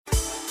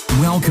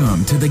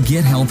Welcome to the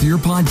Get Healthier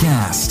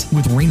podcast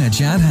with Rena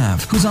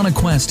Jadhav, who's on a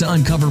quest to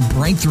uncover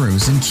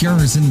breakthroughs and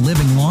cures in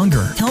living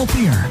longer,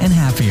 healthier, and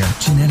happier.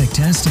 Genetic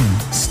testing,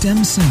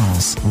 stem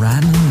cells,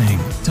 rattling.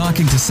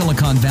 Talking to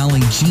Silicon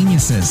Valley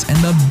geniuses and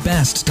the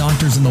best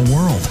doctors in the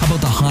world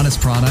about the hottest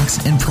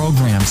products and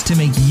programs to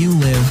make you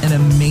live an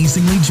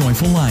amazingly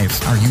joyful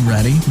life. Are you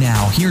ready?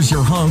 Now, here's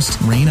your host,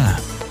 Rena.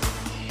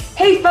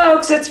 Hey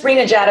folks, it's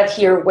Rena Jadhav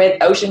here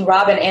with Ocean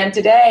Robin, and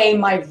today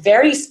my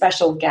very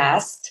special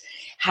guest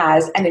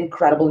has an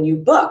incredible new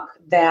book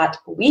that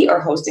we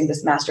are hosting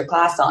this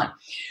masterclass on.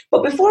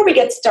 But before we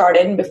get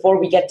started and before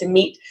we get to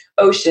meet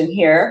Ocean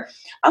here,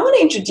 I want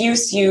to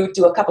introduce you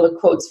to a couple of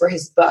quotes for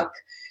his book.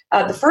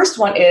 The first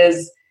one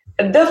is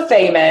the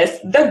famous,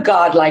 the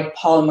godlike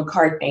Paul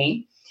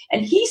McCartney.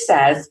 And he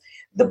says,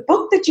 "The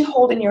book that you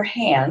hold in your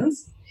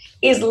hands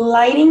is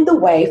lighting the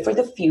way for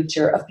the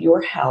future of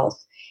your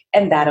health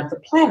and that of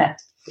the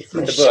planet." This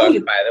is the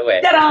book, by the way.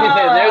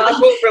 Ta-da! There's a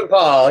quote from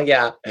Paul,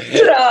 yeah.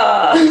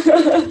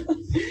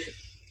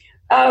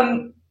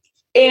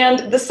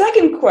 And the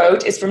second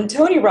quote is from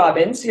Tony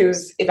Robbins,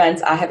 whose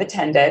events I have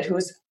attended,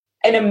 who's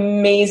an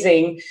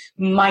amazing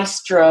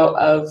maestro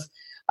of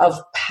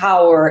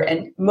power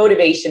and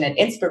motivation and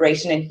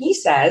inspiration. And he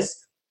says,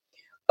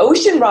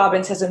 "Ocean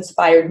Robbins has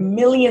inspired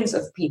millions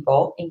of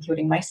people,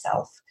 including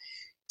myself,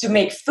 to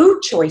make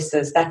food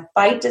choices that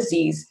fight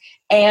disease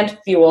and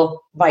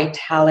fuel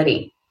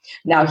vitality."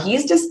 Now,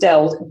 he's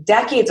distilled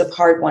decades of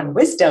hard-won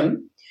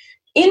wisdom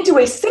into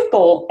a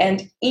simple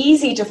and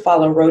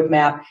easy-to-follow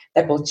roadmap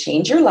that will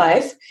change your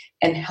life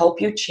and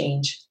help you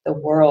change the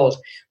world.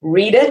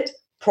 Read it,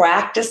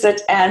 practice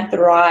it, and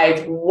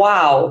thrive.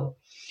 Wow.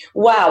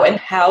 Wow. And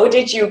how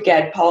did you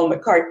get Paul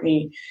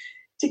McCartney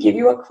to give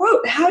you a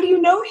quote? How do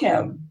you know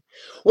him?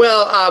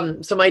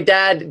 Well, so my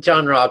dad,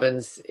 John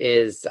Robbins,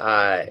 is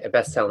a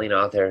best-selling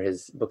author.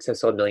 His books have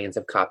sold millions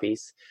of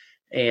copies.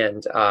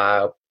 And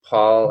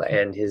Paul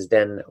and his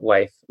then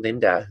wife,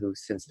 Linda, who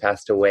since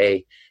passed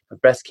away of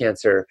breast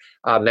cancer,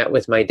 met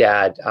with my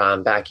dad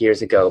back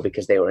years ago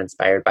because they were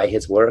inspired by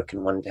his work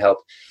and wanted to help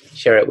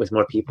share it with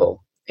more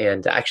people,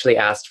 and actually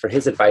asked for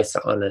his advice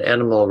on an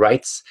animal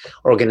rights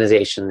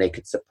organization they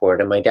could support.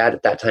 And my dad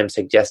at that time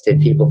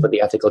suggested People for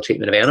the Ethical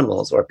Treatment of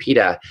Animals, or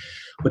PETA,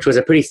 which was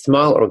a pretty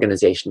small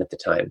organization at the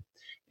time.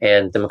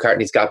 And the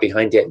McCartneys got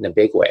behind it in a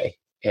big way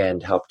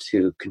and helped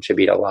to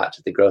contribute a lot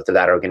to the growth of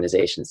that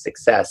organization's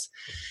success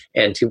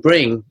and to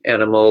bring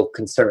animal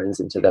concerns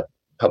into the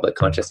public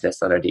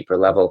consciousness on a deeper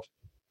level.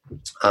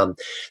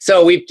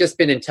 So we've just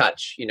been in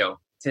touch,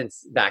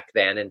 since back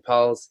then. And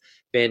Paul's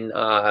been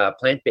a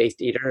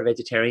plant-based eater, a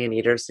vegetarian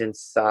eater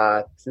since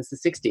the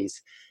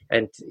 60s.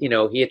 And,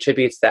 he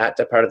attributes that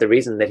to part of the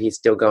reason that he's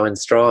still going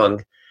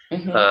strong.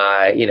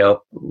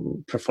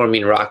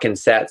 Performing rockin'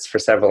 sets for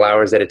several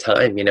hours at a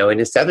time, in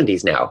his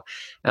 70s now.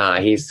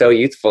 He's so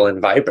youthful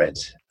and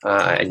vibrant.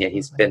 And yet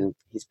he's been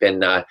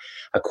a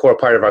core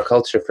part of our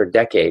culture for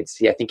decades.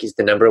 I think he's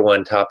the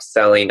 #1 top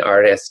selling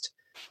artist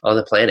on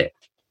the planet.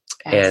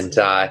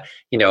 Absolutely.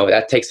 And,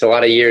 that takes a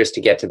lot of years to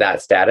get to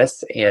that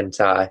status. And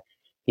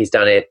he's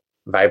done it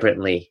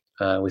vibrantly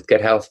with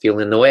good health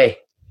fueling the way.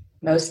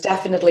 Most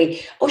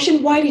definitely.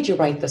 Ocean, why did you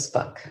write this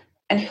book?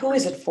 And who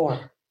is it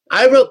for?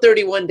 I wrote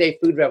 31 Day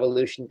Food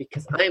Revolution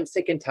because I am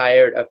sick and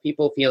tired of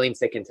people feeling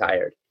sick and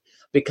tired.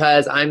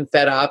 Because I'm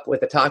fed up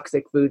with a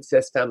toxic food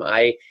system.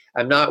 I'm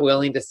not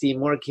willing to see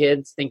more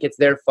kids think it's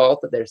their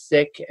fault that they're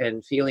sick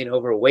and feeling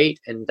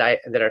overweight and that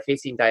are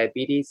facing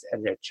diabetes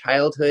in their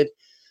childhood.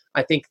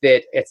 I think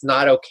that it's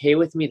not okay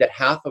with me that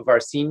half of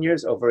our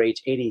seniors over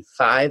age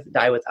 85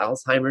 die with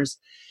Alzheimer's.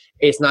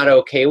 It's not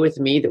okay with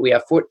me that we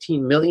have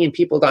 14 million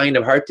people dying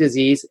of heart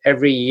disease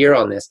every year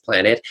on this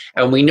planet,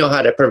 and we know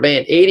how to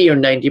prevent 80 or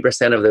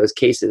 90% of those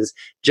cases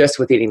just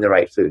with eating the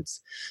right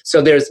foods.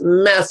 So there's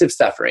massive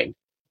suffering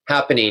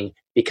happening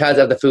because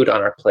of the food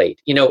on our plate.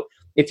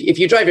 If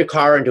you drive your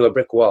car into a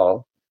brick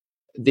wall,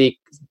 the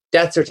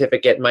death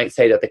certificate might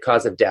say that the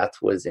cause of death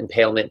was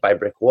impalement by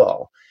brick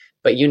wall.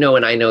 But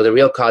and I know the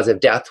real cause of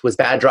death was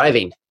bad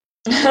driving.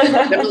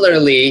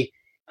 Similarly,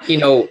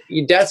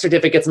 death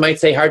certificates might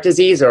say heart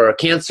disease or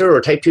cancer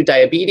or type 2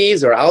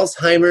 diabetes or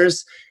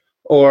Alzheimer's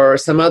or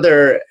some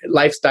other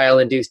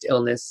lifestyle-induced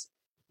illness.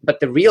 But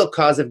the real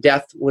cause of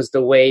death was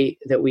the way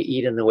that we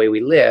eat and the way we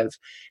live.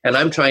 And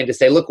I'm trying to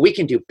say, look, we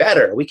can do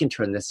better. We can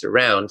turn this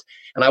around.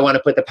 And I want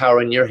to put the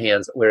power in your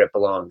hands where it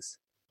belongs.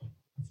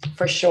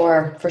 For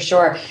sure. For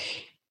sure.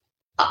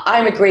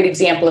 I'm a great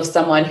example of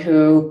someone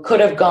who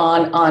could have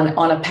gone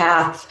on a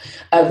path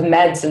of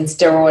meds and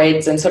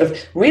steroids and sort of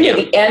really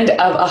the end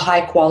of a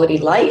high quality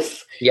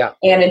life. Yeah.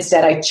 And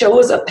instead I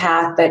chose a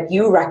path that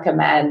you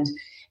recommend,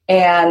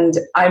 and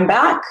I'm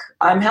back.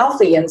 I'm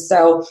healthy. And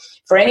so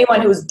for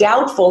anyone who's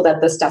doubtful that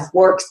this stuff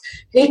works,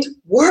 it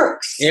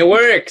works. It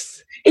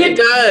works. It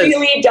does.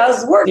 Really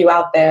does work. You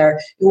out there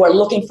who are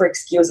looking for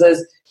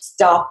excuses,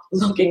 stop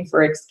looking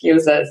for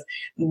excuses.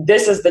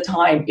 This is the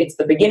time. It's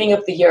the beginning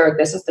of the year.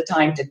 This is the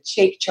time to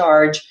take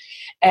charge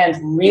and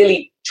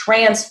really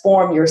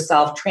transform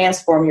yourself,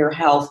 transform your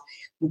health,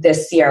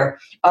 this year.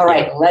 All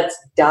right, let's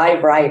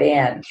dive right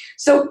in.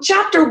 So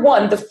chapter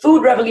 1, the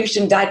Food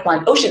Revolution Diet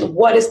Plan. Ocean,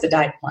 what is the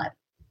diet plan?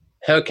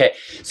 Okay,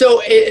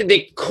 so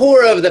the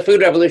core of the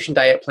Food Revolution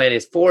Diet Plan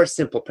is 4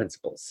 simple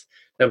principles.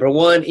 Number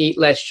 1, eat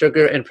less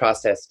sugar and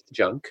processed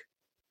junk.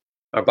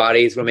 Our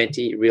bodies were meant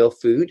to eat real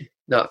food,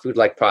 not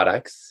food-like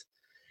products.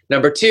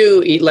 Number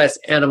 2, eat less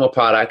animal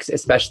products,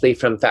 especially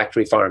from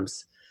factory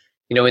farms.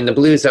 You know, in the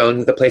blue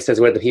zone, the places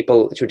where the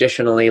people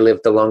traditionally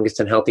live the longest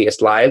and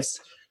healthiest lives,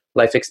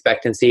 life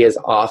expectancy is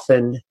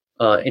often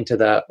into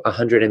the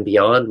 100 and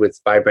beyond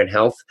with vibrant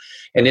health.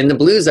 And in the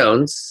blue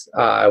zones,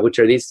 which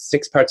are these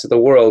 6 parts of the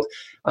world,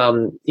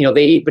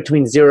 they eat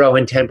between 0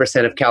 and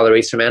 10% of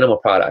calories from animal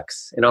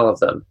products in all of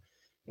them.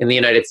 In the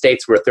United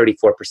States, we're at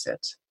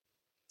 34%.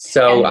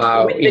 So,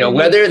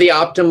 whether the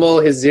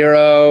optimal is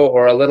 0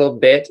 or a little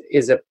bit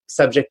is a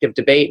subject of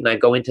debate. And I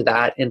go into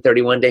that in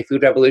 31-Day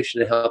Food Revolution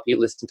to help you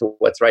listen to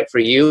what's right for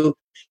you,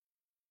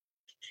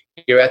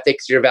 your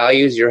ethics, your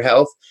values, your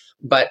health.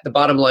 But the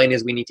bottom line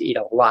is we need to eat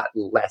a lot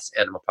less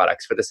animal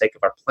products for the sake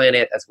of our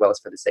planet as well as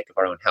for the sake of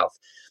our own health.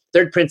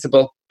 Third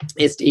principle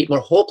is to eat more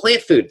whole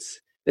plant foods.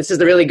 This is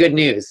the really good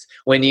news.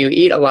 When you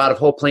eat a lot of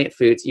whole plant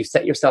foods, you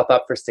set yourself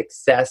up for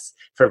success,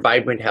 for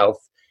vibrant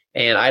health.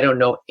 And I don't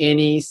know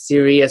any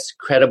serious,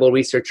 credible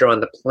researcher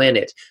on the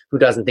planet who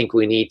doesn't think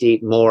we need to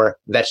eat more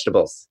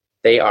vegetables.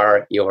 They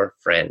are your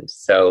friend.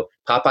 So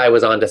Popeye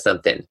was onto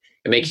something.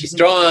 It makes you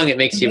strong. It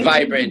makes you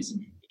vibrant.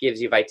 It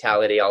gives you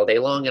vitality all day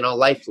long and all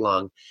life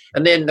long.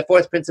 And then the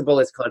 4th principle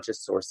is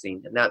conscious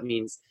sourcing. And that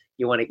means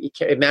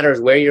it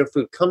matters where your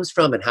food comes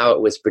from and how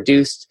it was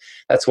produced.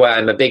 That's why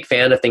I'm a big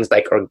fan of things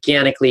like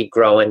organically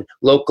grown,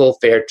 local,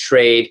 fair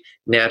trade,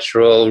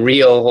 natural,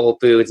 real whole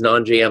foods,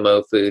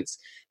 non-GMO foods.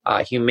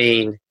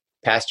 Humane,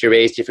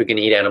 pasture-raised if you're going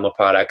to eat animal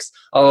products.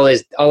 All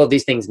of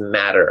these things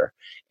matter,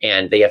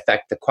 and they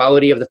affect the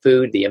quality of the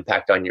food, the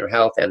impact on your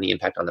health, and the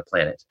impact on the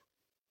planet.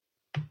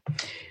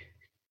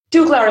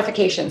 2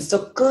 clarifications. So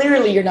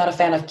clearly you're not a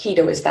fan of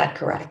keto, is that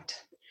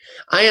correct?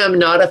 I am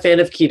not a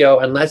fan of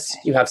keto unless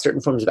you have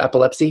certain forms of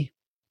epilepsy.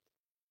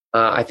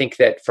 I think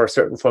that for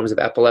certain forms of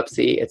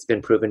epilepsy, it's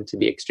been proven to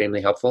be extremely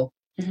helpful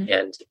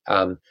and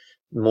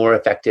more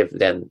effective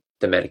than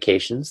the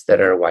medications that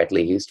are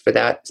widely used for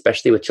that,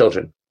 especially with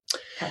children.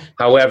 Okay.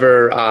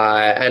 However,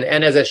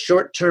 and as a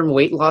short-term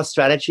weight loss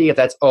strategy, if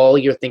that's all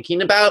you're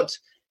thinking about,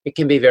 it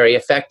can be very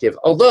effective.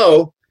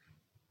 Although,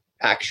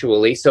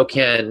 actually, so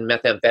can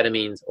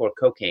methamphetamines or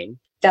cocaine.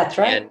 That's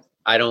right. And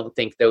I don't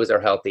think those are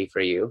healthy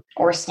for you.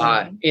 Or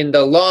smoking. In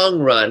the long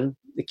run,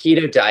 the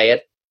keto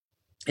diet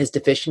is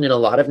deficient in a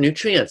lot of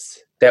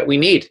nutrients that we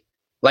need.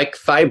 Like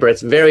fiber,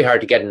 it's very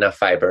hard to get enough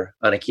fiber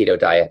on a keto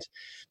diet,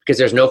 because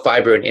there's no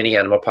fiber in any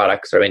animal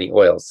products or any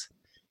oils.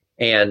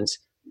 And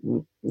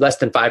less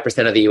than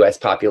 5% of the US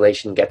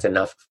population gets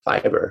enough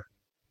fiber.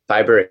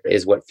 Fiber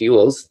is what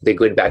fuels the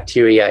good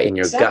bacteria in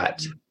your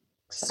gut.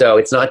 So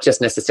it's not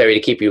just necessary to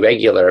keep you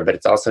regular, but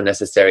it's also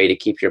necessary to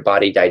keep your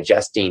body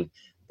digesting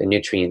the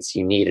nutrients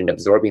you need and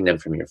absorbing them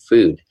from your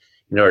food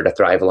in order to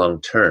thrive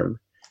long term.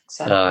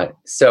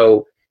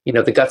 So,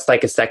 the gut's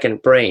like a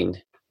second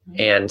brain.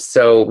 And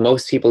so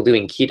most people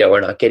doing keto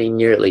are not getting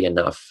nearly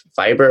enough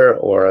fiber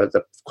or,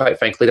 quite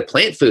frankly, the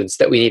plant foods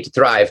that we need to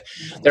thrive.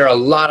 There are a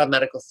lot of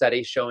medical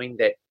studies showing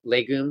that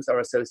legumes are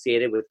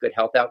associated with good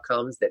health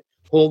outcomes, that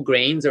whole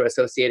grains are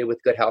associated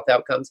with good health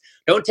outcomes.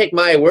 Don't take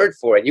my word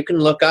for it. You can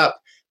look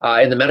up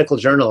in the medical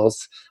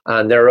journals.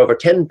 There are over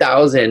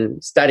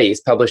 10,000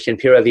 studies published in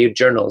peer-reviewed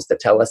journals that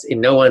tell us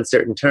in no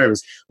uncertain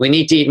terms we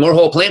need to eat more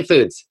whole plant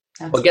foods.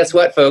 Well, guess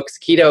what, folks?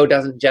 Keto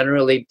doesn't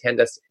generally tend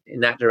us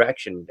in that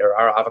direction. There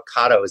are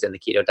avocados in the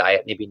keto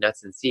diet, maybe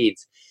nuts and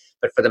seeds.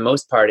 But for the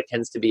most part, it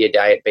tends to be a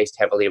diet based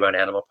heavily around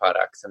animal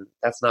products. And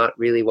that's not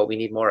really what we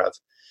need more of.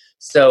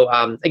 So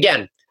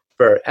again,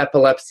 for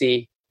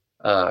epilepsy,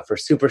 for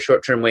super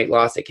short-term weight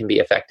loss, it can be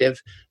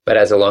effective. But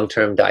as a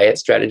long-term diet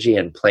strategy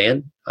and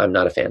plan, I'm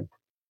not a fan.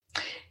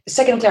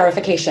 Second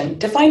clarification,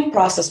 define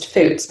processed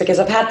foods, because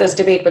I've had this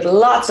debate with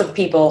lots of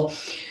people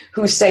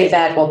who say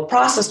that, well,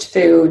 processed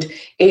food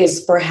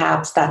is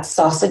perhaps that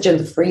sausage in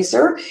the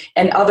freezer,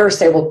 and others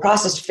say, well,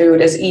 processed food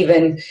is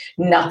even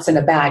nuts in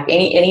a bag.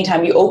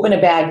 Anytime you open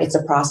a bag, it's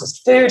a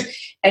processed food.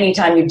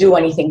 Anytime you do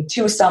anything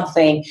to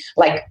something,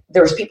 like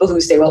there's people who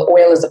say, well,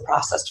 oil is a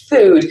processed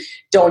food,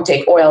 don't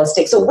take oil,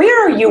 steak. So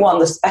where are you on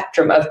the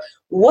spectrum of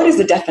what is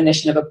the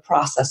definition of a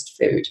processed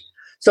food?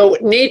 So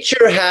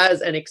nature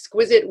has an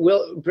exquisite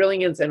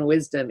brilliance and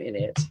wisdom in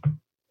it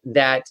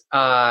that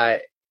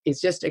is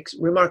just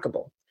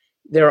remarkable.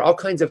 There are all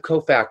kinds of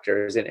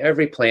cofactors in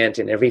every plant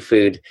and every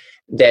food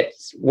that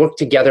work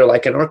together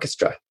like an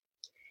orchestra.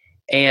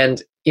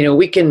 And,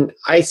 we can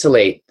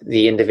isolate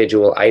the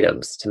individual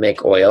items to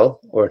make oil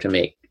or to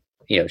make,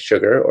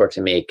 sugar or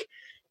to make,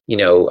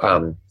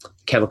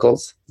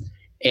 chemicals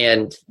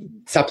and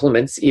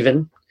supplements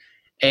even.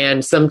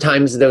 And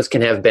sometimes those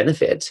can have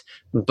benefit.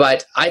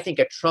 But I think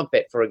a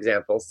trumpet, for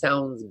example,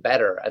 sounds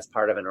better as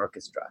part of an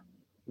orchestra,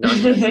 not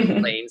just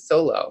playing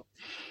solo.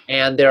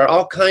 And there are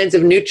all kinds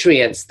of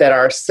nutrients that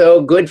are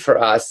so good for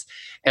us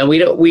And we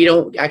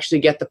don't actually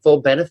get the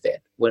full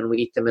benefit when we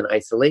eat them in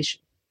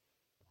isolation.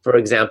 For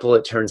example,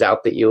 it turns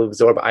out that you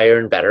absorb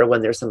iron better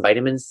when there's some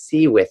vitamin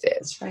C with it.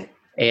 That's right.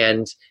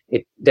 And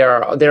there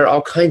are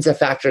all kinds of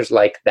factors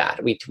like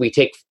that. We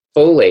take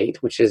folate,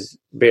 which is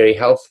very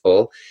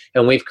healthful,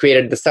 and we've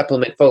created the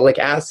supplement folic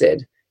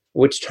acid,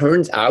 which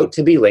turns out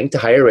to be linked to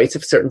higher rates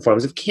of certain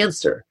forms of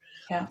cancer.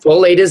 Yeah.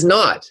 Folate is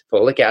not.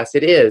 Folic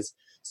acid is.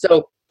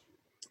 So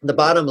the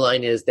bottom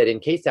line is that in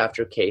case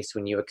after case,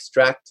 when you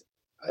extract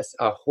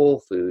a whole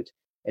food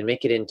and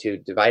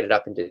divide it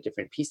up into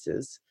different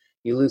pieces,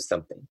 you lose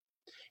something.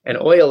 And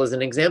oil is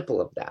an example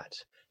of that,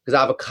 because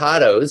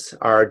avocados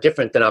are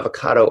different than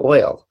avocado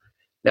oil.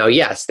 Now,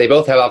 yes, they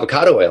both have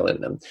avocado oil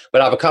in them,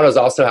 but avocados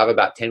also have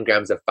about 10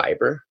 grams of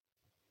fiber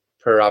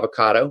per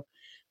avocado.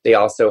 They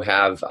also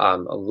have a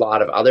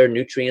lot of other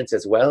nutrients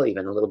as well,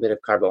 even a little bit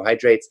of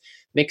carbohydrates.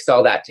 Mix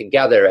all that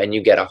together and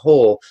you get a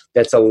whole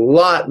that's a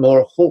lot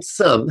more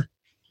wholesome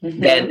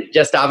than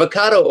just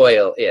avocado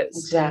oil is.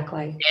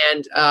 Exactly.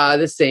 And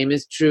the same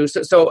is true.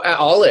 So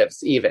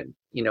olives even,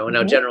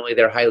 now generally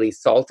they're highly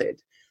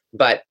salted,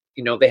 but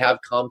they have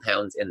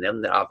compounds in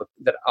them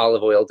that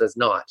olive oil does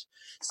not.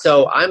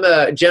 So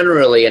I'm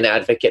generally an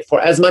advocate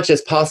for, as much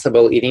as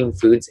possible, eating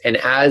foods in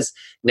as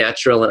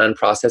natural and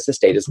unprocessed a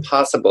state as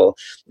possible.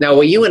 Now,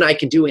 what you and I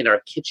can do in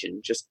our kitchen,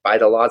 just by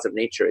the laws of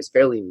nature, is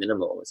fairly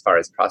minimal as far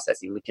as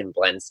processing. We can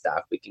blend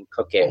stuff, we can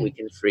cook it, we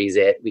can freeze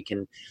it, we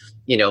can,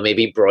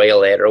 maybe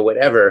broil it or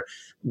whatever.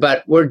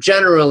 But we're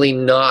generally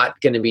not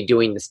going to be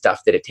doing the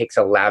stuff that it takes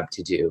a lab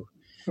to do.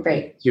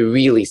 Right. You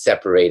really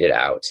separate it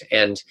out.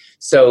 And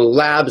so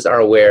labs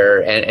are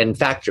where, and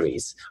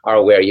factories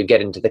are where you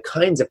get into the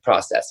kinds of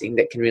processing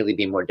that can really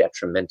be more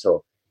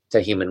detrimental to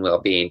human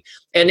well-being.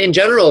 And in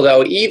general,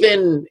 though,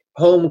 even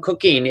home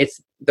cooking, it's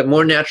the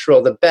more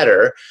natural, the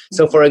better.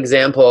 So for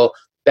example,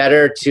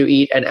 better to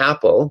eat an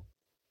apple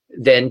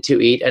than to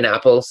eat an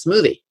apple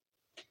smoothie.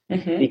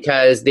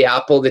 Because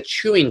the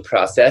chewing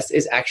process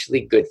is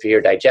actually good for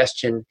your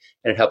digestion,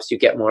 and it helps you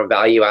get more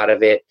value out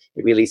of it.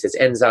 It releases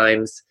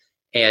enzymes,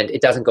 and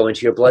it doesn't go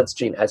into your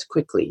bloodstream as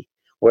quickly.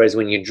 Whereas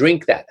when you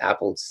drink that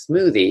apple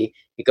smoothie,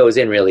 it goes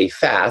in really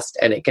fast,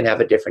 and it can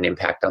have a different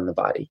impact on the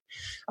body.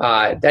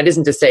 That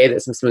isn't to say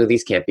that some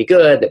smoothies can't be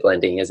good, that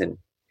blending isn't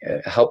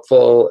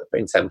helpful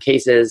in some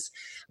cases,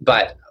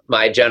 but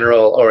my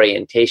general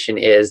orientation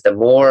is the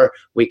more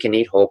we can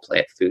eat whole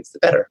plant foods, the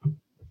better.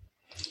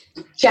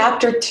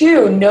 Chapter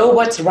 2, know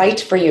what's right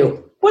for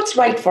you. What's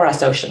right for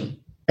us, Ocean?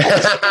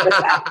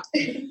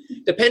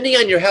 Depending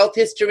on your health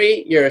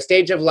history, your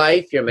stage of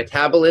life, your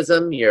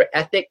metabolism, your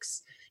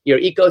ethics, your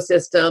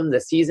ecosystem, the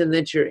season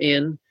that you're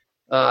in,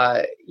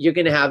 you're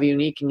going to have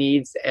unique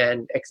needs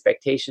and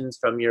expectations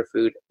from your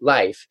food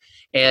life.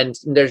 And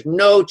there's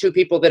no two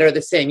people that are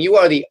the same. You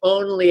are the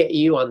only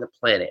you on the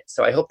planet.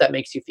 So I hope that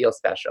makes you feel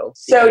special.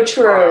 So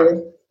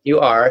true. You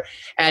are.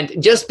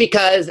 And just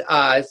because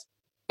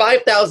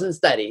 5,000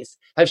 studies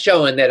have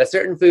shown that a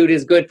certain food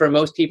is good for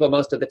most people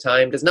most of the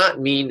time does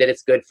not mean that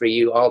it's good for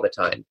you all the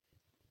time.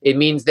 It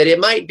means that it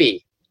might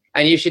be.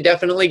 And you should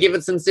definitely give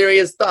it some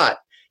serious thought.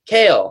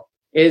 Kale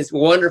is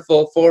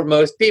wonderful for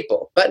most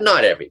people, but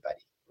not everybody,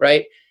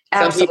 right?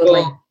 Absolutely. Some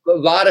people, a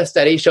lot of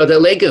studies show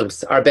that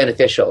legumes are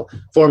beneficial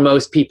for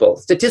most people.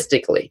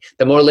 Statistically,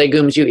 the more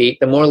legumes you eat,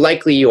 the more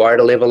likely you are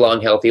to live a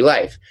long, healthy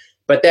life.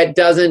 But that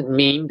doesn't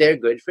mean they're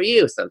good for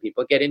you. Some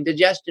people get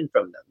indigestion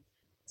from them.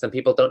 Some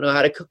people don't know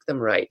how to cook them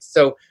right.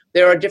 So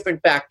there are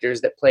different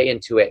factors that play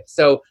into it.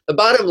 So the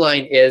bottom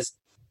line is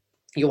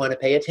you want to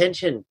pay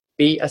attention.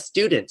 Be a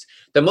student.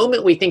 The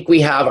moment we think we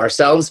have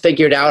ourselves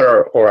figured out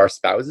or our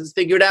spouses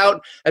figured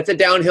out, that's a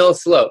downhill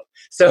slope.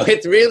 So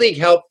it's really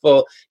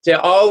helpful to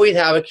always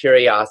have a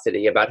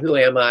curiosity about who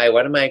am I,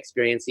 what am I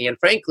experiencing, and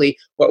frankly,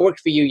 what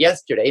worked for you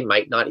yesterday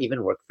might not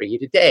even work for you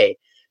today.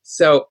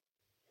 So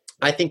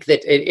I think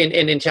that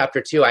in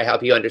chapter 2, I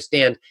help you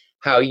understand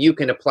how you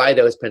can apply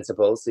those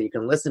principles so you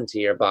can listen to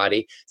your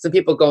body. Some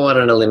people go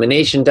on an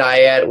elimination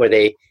diet where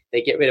they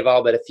get rid of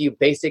all but a few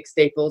basic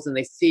staples and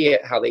they see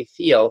how they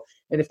feel.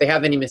 And if they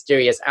have any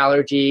mysterious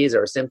allergies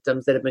or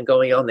symptoms that have been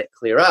going on that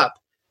clear up,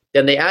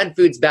 then they add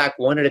foods back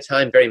one at a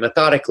time very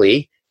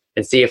methodically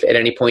and see if at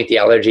any point the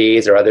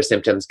allergies or other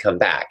symptoms come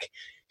back.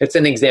 It's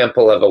an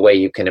example of a way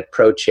you can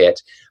approach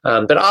it.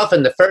 But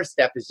often the first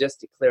step is just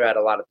to clear out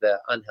a lot of the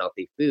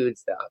unhealthy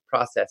foods, the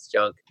processed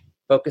junk,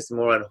 focus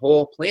more on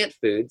whole plant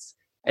foods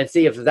and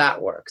see if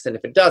that works. And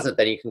if it doesn't,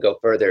 then you can go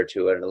further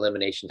to an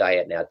elimination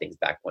diet and add things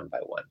back one by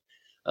one.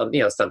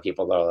 Some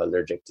people are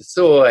allergic to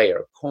soy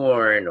or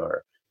corn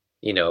or,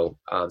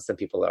 some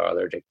people are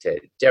allergic to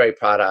dairy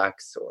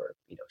products or,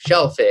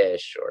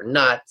 shellfish or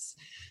nuts.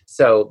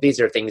 So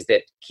these are things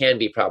that can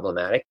be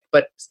problematic,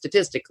 but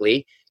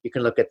statistically, you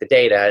can look at the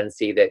data and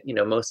see that,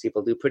 most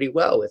people do pretty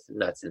well with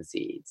nuts and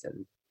seeds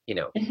and,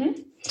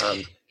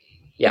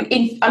 yeah.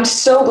 I'm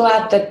so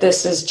glad that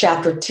this is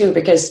chapter 2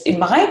 because in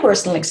my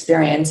personal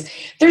experience,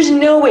 there's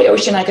no way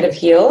Ocean I could have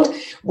healed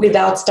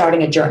without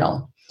starting a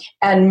journal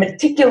and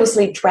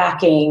meticulously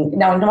tracking.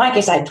 Now, in my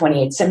case, I had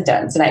 28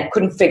 symptoms and I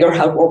couldn't figure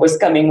out what was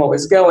coming, what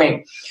was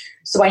going.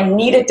 So I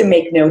needed to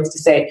make notes to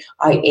say,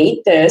 I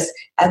ate this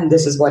and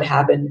this is what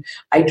happened.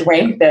 I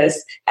drank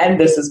this and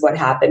this is what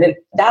happened. And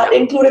that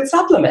included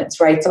supplements,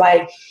 right? So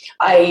I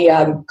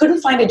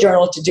couldn't find a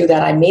journal to do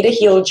that. I made a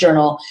Heal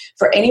journal.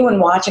 For anyone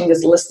watching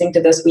this, listening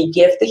to this, we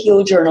give the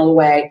Heal journal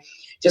away.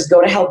 Just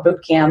go to Health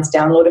Boot Camps,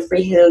 download a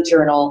free Heal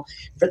journal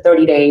for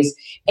 30 days.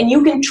 And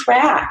you can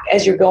track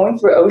as you're going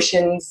through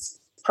Ocean's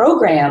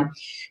program,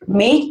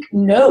 make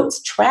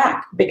notes,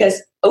 track,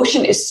 because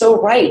Ocean is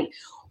so right.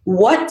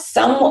 What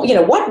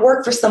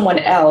worked for someone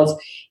else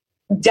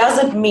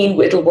doesn't mean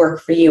it'll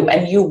work for you.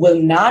 And you will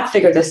not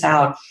figure this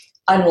out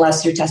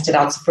unless you test it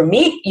out. So for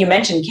me, you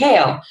mentioned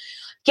kale.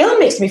 Kale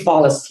makes me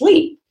fall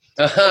asleep.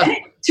 Uh-huh. And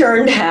it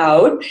turned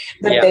out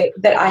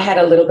that I had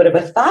a little bit of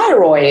a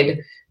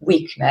thyroid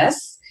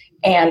weakness,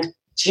 and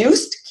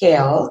juiced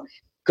kale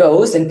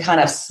goes and kind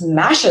of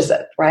smashes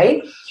it,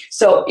 right?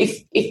 So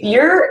if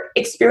you're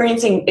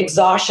experiencing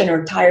exhaustion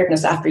or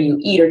tiredness after you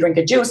eat or drink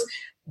a juice,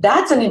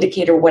 that's an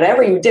indicator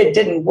whatever you did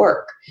didn't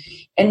work.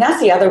 And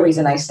that's the other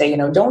reason I say,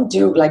 don't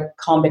do like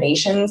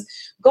combinations.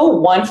 Go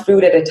one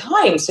food at a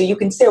time. So you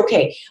can say,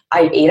 okay,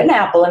 I ate an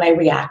apple and I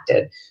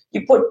reacted.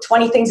 You put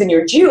 20 things in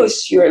your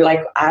juice, you're like,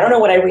 I don't know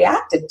what I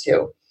reacted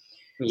to.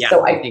 Yeah,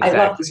 so exactly. I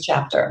love this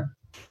chapter.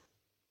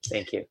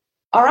 Thank you.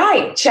 All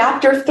right,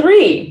 chapter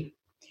 3.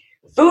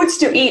 Foods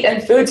to eat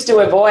and foods to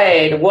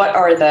avoid. What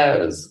are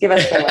those? Give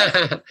us the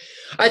list.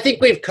 I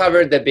think we've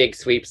covered the big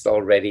sweeps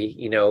already.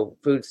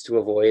 Foods to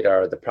avoid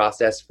are the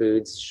processed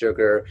foods,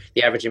 sugar.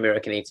 The average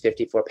American eats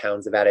 54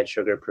 pounds of added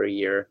sugar per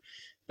year.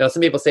 Now,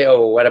 some people say,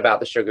 oh, what about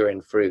the sugar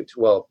in fruit?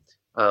 Well,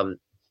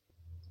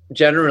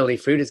 generally,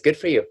 fruit is good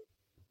for you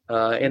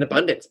in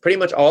abundance. Pretty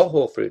much all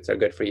whole fruits are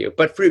good for you.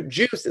 But fruit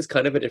juice is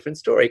kind of a different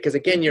story because,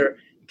 again, you're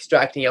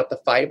extracting out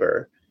the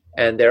fiber,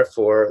 and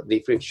therefore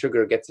the fruit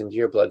sugar gets into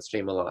your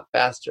bloodstream a lot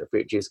faster.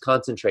 Fruit juice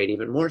concentrate,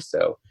 even more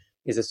so,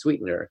 is a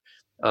sweetener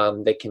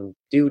that can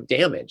do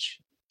damage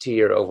to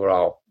your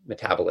overall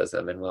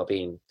metabolism and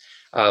well-being.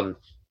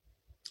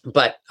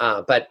 But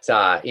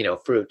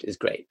fruit is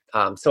great.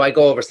 So I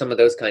go over some of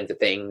those kinds of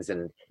things,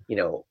 and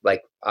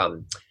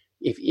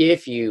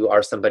if you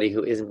are somebody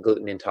who isn't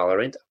gluten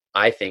intolerant,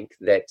 I think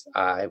that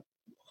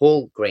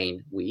whole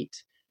grain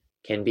wheat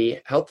can be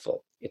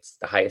helpful. It's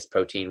the highest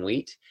protein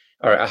wheat,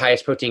 or a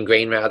highest protein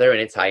grain rather,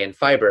 and it's high in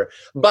fiber.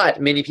 But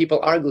many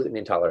people are gluten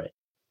intolerant.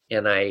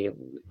 And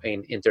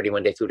in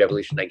 31 Day Food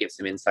Revolution, I give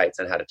some insights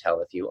on how to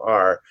tell if you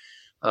are.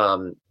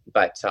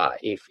 But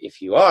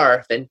if you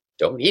are, then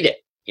don't eat it,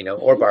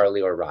 or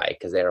barley or rye,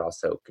 because they're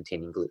also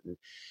containing gluten.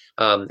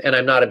 And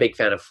I'm not a big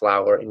fan of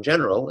flour in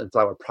general and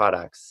flour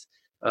products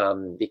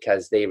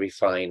because they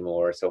refine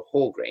more. So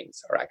whole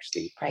grains are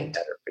actually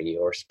better for you,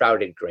 or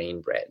sprouted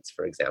grain breads,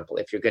 for example,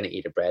 if you're going to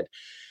eat a bread.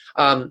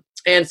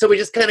 And so we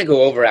just kind of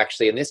go over,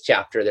 actually, in this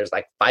chapter, there's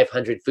like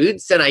 500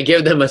 foods, and I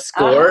give them a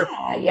score.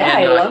 I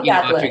love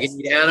that list. If you're going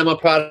to eat animal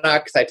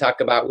products, I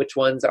talk about which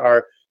ones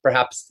are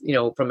perhaps,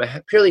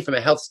 purely from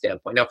a health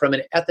standpoint. Now, from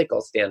an ethical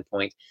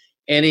standpoint,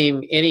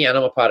 any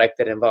animal product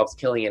that involves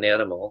killing an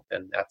animal,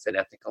 then that's an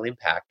ethical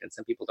impact, and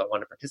some people don't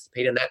want to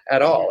participate in that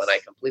at all, and I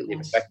completely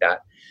respect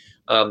that.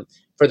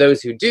 For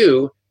those who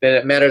do, then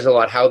it matters a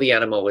lot how the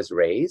animal was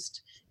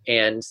raised.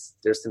 And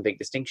there's some big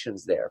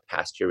distinctions there,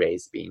 pasture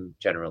raised being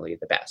generally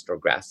the best, or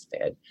grass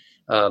fed.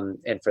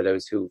 And for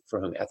those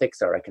for whom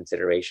ethics are a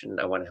consideration,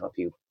 I want to help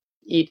you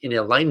eat in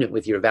alignment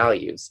with your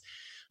values.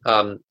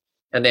 And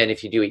then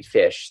if you do eat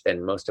fish,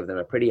 then most of them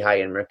are pretty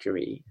high in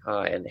mercury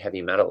and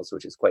heavy metals,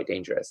 which is quite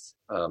dangerous.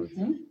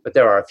 But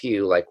there are a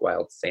few, like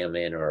wild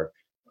salmon or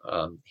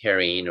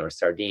herring or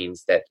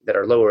sardines that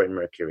are lower in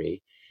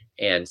mercury.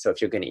 And so if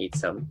you're going to eat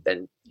some,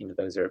 then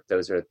those are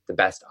the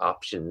best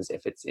options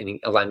if it's in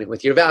alignment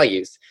with your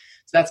values.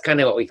 So that's kind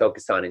of what we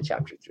focus on in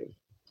chapter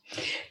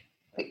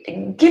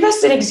 3. Give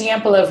us an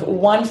example of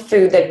one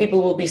food that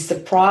people will be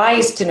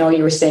surprised to know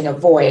you were saying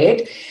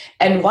avoid,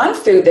 and one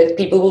food that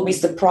people will be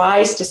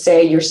surprised to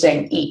say you're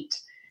saying eat.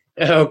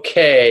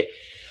 Okay.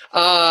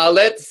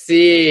 Let's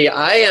see.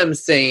 I am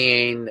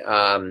saying,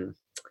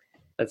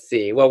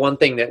 well, one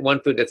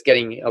food that's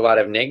getting a lot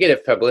of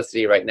negative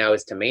publicity right now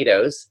is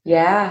tomatoes.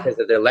 Yeah. Because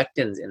of their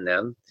lectins in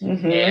them.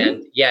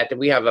 And yet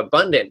we have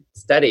abundant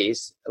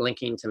studies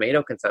linking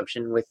tomato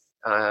consumption with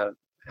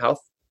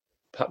health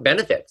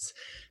benefits.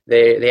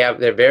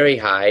 They're very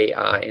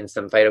high in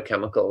some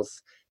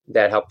phytochemicals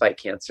that help fight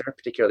cancer,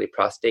 particularly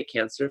prostate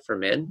cancer for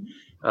men.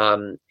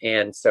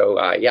 And so,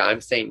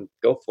 I'm saying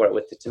go for it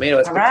with the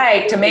tomatoes. All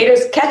right,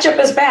 tomatoes, ketchup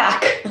is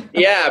back.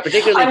 Yeah,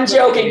 particularly. I'm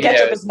joking,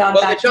 ketchup is not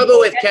back. Well, the trouble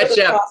with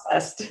ketchup,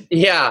 processed.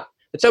 Yeah,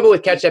 the trouble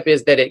with ketchup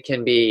is that it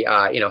can be,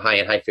 high in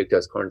high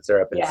fructose corn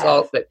syrup and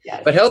salt.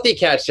 But healthy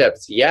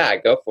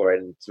ketchups, go for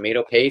it. And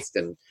tomato paste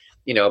and,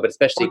 but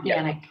especially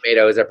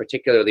tomatoes are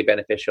particularly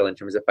beneficial in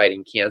terms of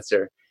fighting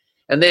cancer.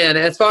 And then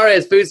as far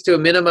as foods to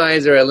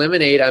minimize or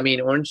eliminate,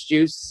 orange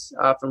juice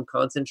from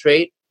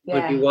concentrate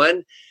would be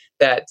one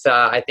that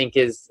I think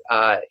is,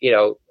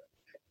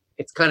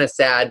 it's kind of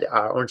sad.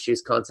 Orange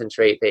juice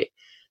concentrate,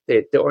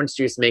 the orange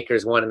juice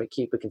makers want to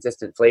keep a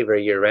consistent flavor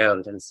year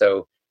round. And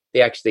so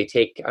they actually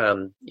take,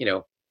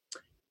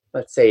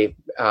 let's say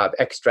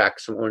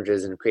extracts from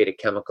oranges and create a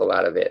chemical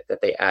out of it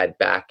that they add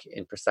back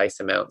in precise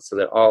amounts so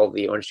that all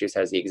the orange juice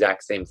has the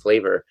exact same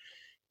flavor,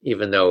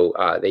 even though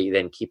they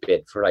then keep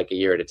it for like a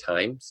year at a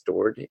time,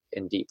 stored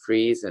in deep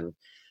freeze. And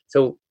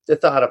so the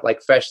thought of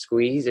like fresh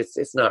squeeze,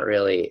 it's not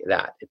really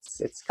that.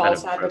 It's kind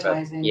false of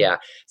advertising. Yeah.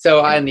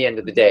 So in the end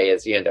of the day,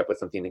 is you end up with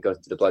something that goes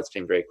into the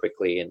bloodstream very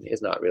quickly and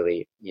is not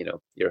really,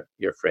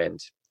 your friend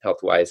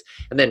health-wise.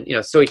 And then,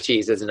 soy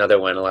cheese is another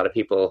one. A lot of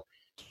people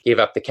give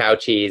up the cow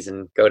cheese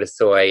and go to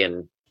soy.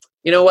 And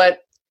you know what?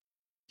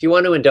 If you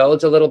want to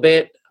indulge a little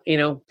bit,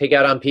 pig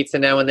out on pizza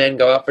now and then,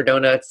 go out for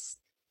donuts,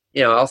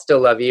 I'll still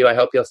love you. I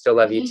hope you'll still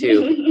love you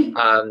too.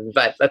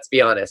 But let's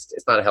be honest,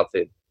 it's not a health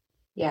food.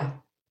 Yeah,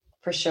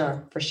 for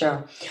sure.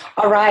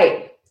 All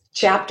right.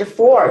 Chapter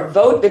 4,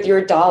 vote with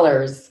your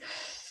dollars.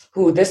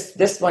 Ooh,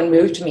 this one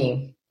moved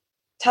me.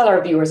 Tell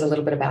our viewers a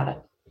little bit about it.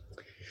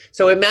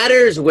 So it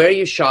matters where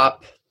you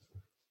shop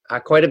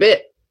quite a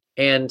bit.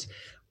 And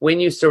when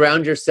you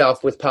surround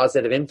yourself with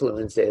positive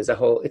influences,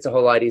 it's a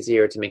whole lot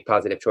easier to make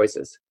positive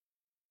choices.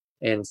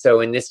 And so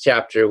in this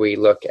chapter, we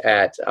look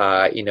at,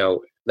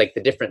 like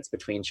the difference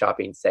between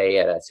shopping, say,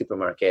 at a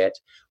supermarket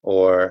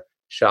or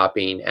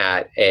shopping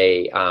at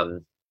a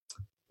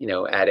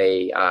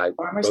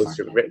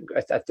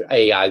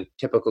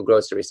typical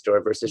grocery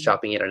store versus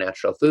shopping at a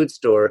natural food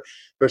store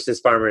versus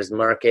farmers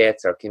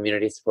markets or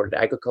community supported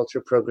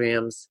agriculture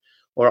programs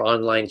or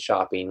online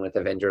shopping with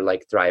a vendor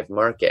like Thrive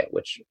Market,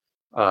 which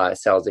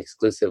sells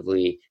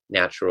exclusively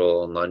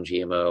natural,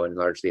 non-GMO, and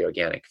largely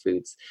organic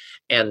foods.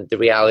 And the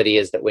reality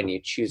is that when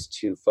you choose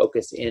to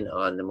focus in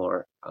on the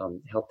more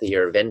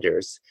healthier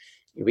vendors,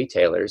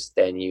 retailers,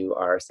 then you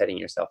are setting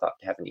yourself up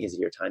to have an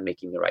easier time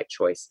making the right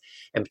choice.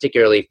 And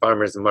particularly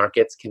farmers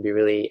markets can be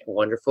really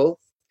wonderful.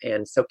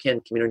 And so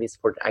can community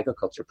supported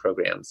agriculture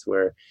programs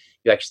where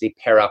you actually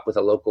pair up with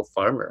a local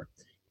farmer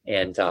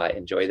and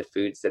enjoy the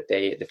foods that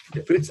the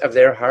fruits of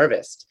their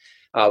harvest.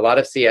 A lot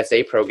of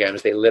CSA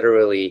programs, they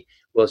literally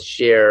will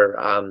share,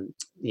 a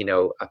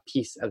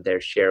piece of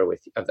their share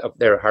of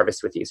their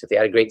harvest with you. So if they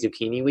had a great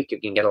zucchini week, you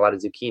can get a lot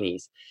of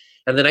zucchinis.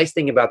 And the nice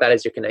thing about that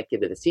is you're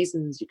connected to the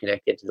seasons, you're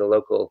connected to the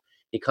local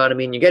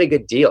economy, and you get a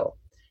good deal.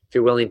 If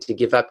you're willing to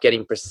give up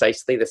getting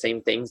precisely the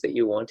same things that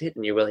you wanted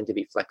and you're willing to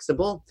be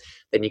flexible,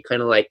 then you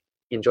kind of like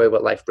enjoy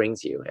what life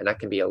brings you. And that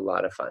can be a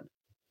lot of fun.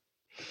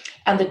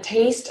 And the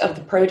taste of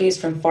the produce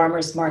from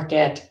farmers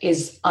market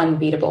is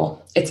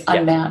unbeatable. It's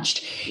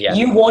unmatched. Yeah.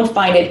 You won't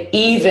find it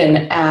even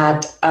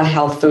at a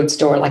health food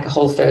store like a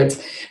Whole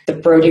Foods. The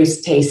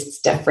produce tastes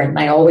different. And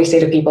I always say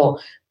to people,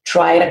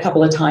 try it a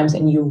couple of times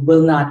and you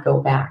will not go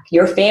back.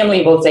 Your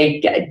family will say,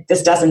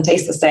 this doesn't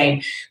taste the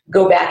same.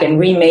 Go back and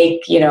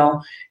remake,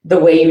 the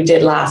way you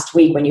did last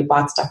week when you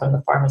bought stuff from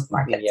the farmers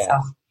market. Yes.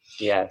 So,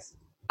 yes.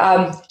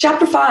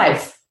 Chapter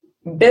 5.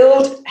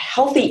 Build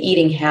healthy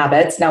eating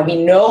habits. Now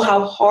we know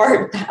how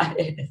hard that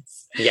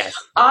is. Yes.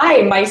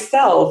 I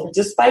myself,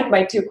 despite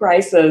my 2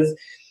 crises,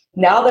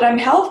 now that I'm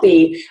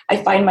healthy, I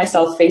find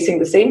myself facing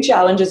the same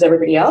challenges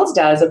everybody else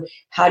does of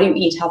how do you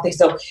eat healthy.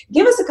 So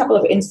give us a couple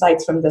of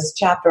insights from this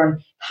chapter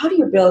on how do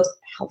you build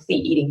healthy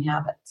eating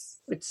habits?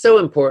 It's so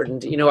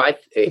important.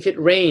 If it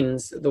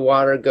rains, the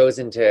water goes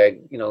into,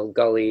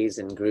 gullies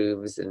and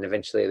grooves, and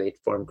eventually they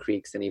form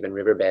creeks and even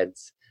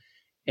riverbeds.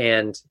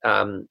 And,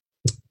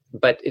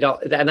 but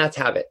and that's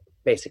habit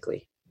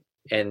basically.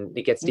 And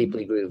it gets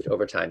deeply grooved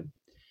over time.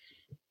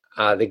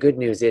 The good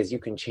news is you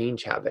can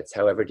change habits,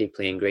 however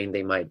deeply ingrained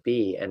they might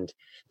be. And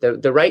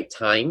the right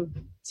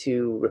time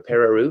to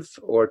repair a roof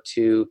or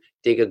to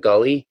dig a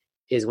gully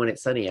is when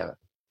it's sunny out.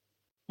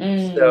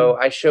 So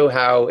I show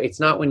how it's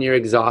not when you're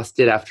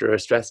exhausted after a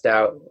stressed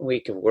out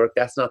week of work.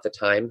 That's not the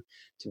time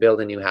to build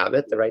a new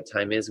habit. The right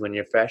time is when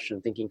you're fresh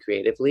and thinking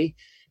creatively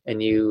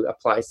and you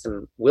apply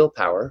some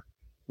willpower.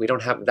 We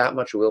don't have that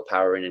much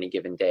willpower in any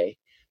given day,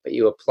 but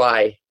you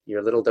apply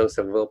your little dose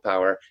of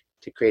willpower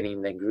to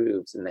creating the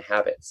grooves and the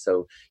habits.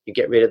 So you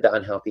get rid of the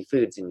unhealthy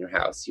foods in your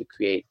house. You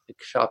create a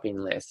shopping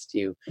list.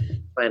 You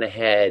plan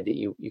ahead.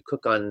 You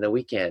cook on the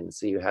weekend,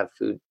 so you have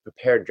food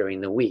prepared during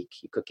the week.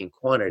 You cook in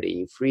quantity.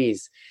 You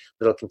freeze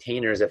little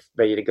containers of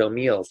ready-to-go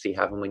meals, so you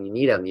have them when you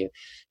need them. You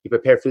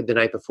prepare food the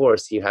night before,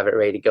 so you have it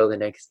ready to go the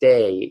next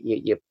day.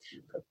 You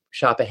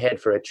shop ahead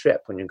for a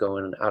trip when you're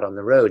going out on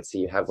the road, so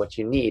you have what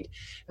you need.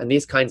 And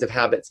these kinds of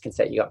habits can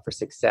set you up for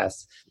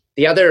success.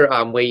 The other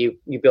way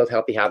you build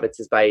healthy habits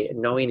is by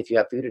knowing if you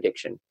have food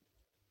addiction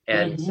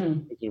and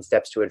taking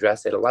steps to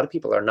address it. A lot of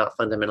people are not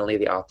fundamentally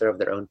the author of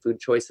their own food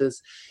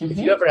choices. If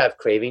you ever have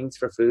cravings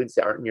for foods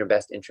that aren't in your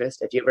best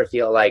interest, if you ever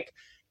feel like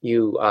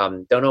you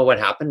don't know what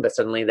happened, but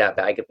suddenly that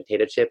bag of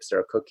potato chips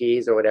or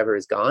cookies or whatever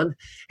is gone,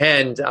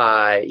 and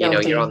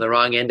you're on the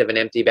wrong end of an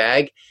empty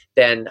bag,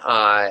 then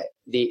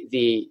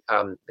the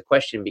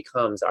question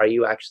becomes: are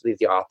you actually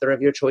the author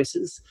of your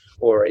choices,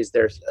 or is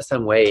there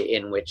some way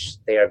in which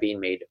they are being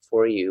made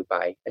for you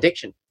by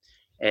addiction?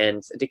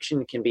 And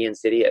addiction can be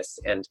insidious.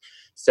 And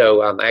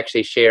so I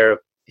actually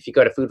share, if you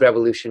go to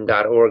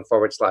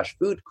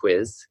foodrevolution.org/food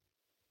quiz,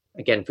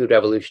 again,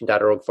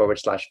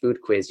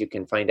 foodrevolution.org/food quiz, you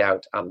can find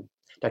out.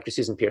 Dr.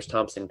 Susan Pierce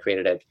Thompson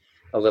created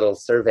a little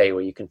survey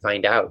where you can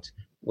find out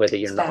whether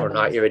you're not, or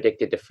not you're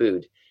addicted to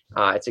food.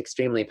 It's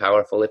extremely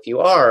powerful. If you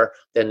are,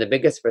 then the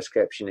biggest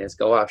prescription is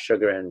go off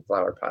sugar and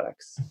flour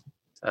products,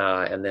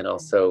 and then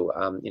also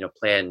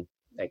plan,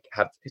 like,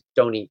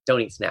 don't eat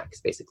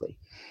snacks, basically,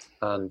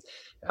 and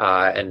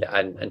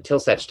until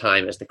such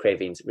time as the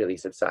cravings really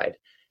subside,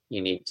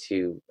 you need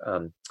to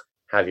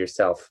have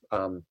yourself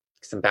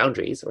some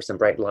boundaries or some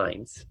bright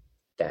lines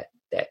that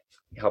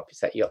help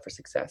set you up for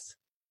success.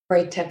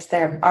 Great tips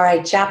there. All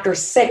right, chapter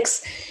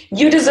 6.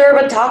 You deserve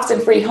a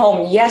toxin-free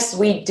home. Yes,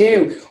 we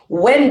do.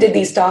 When did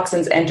these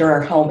toxins enter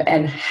our home,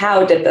 and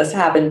how did this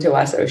happen to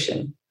us,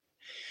 Ocean?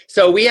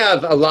 So we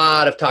have a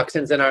lot of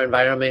toxins in our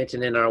environment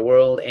and in our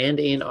world and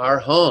in our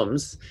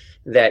homes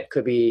that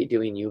could be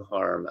doing you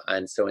harm.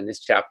 And so in this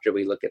chapter,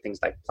 we look at things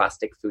like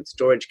plastic food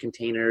storage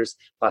containers,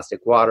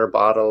 plastic water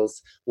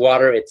bottles,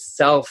 water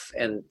itself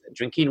and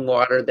drinking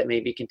water that may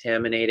be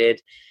contaminated,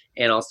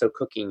 and also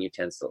cooking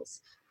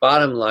utensils.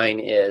 Bottom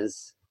line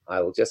is,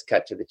 I will just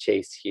cut to the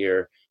chase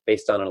here,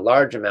 based on a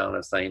large amount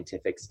of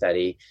scientific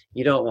study,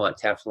 you don't want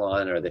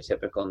Teflon or the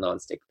typical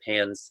nonstick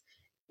pans.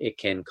 It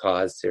can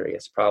cause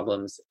serious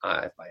problems.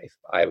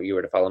 If you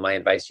were to follow my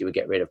advice, you would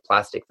get rid of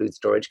plastic food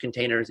storage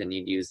containers and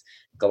you'd use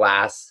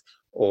glass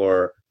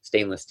or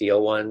stainless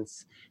steel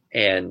ones.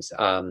 And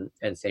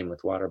same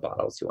with water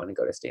bottles. You want to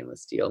go to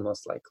stainless steel,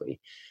 most likely.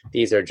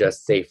 These are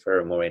just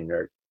safer, more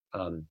inert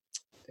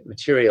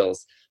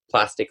materials.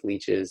 Plastic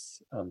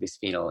leaches,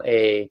 bisphenol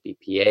A,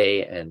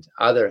 BPA, and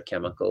other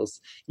chemicals.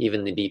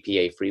 Even the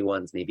BPA-free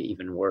ones may be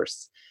even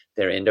worse.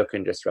 They're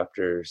endocrine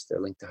disruptors.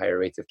 They're linked to higher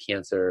rates of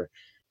cancer.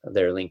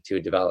 They're linked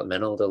to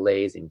developmental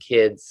delays in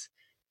kids,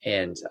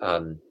 and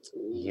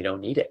you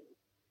don't need it.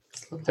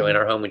 So in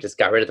our home, we just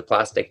got rid of the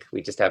plastic.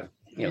 We just have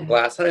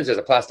glass. Sometimes there's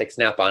a plastic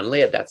snap-on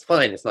lid. That's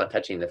fine. It's not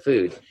touching the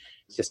food.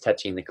 It's just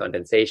touching the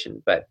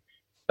condensation. But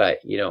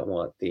you don't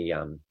want the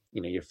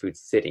your food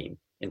sitting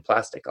in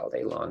plastic all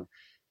day long.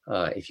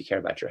 If you care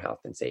about your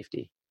health and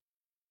safety.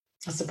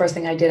 That's the first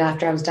thing I did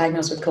after I was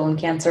diagnosed with colon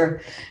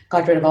cancer.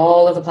 Got rid of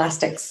all of the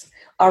plastics.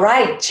 All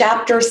right,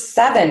 chapter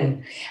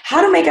 7,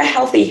 how to make a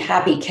healthy,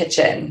 happy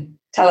kitchen.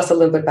 Tell us a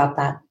little bit about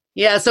that.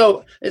 Yeah,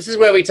 so this is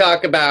where we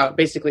talk about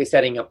basically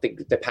setting up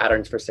the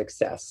patterns for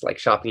success, like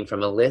shopping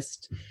from a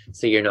list,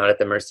 so you're not at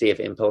the mercy of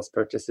impulse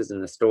purchases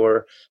in the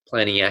store,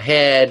 planning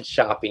ahead,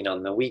 shopping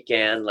on the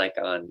weekend,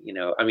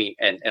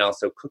 and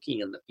also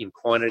cooking in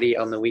quantity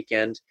on the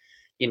weekend.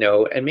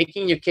 And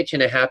making your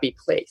kitchen a happy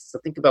place. So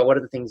think about what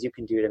are the things you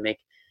can do to make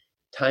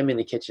time in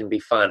the kitchen be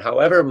fun,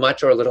 however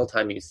much or little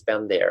time you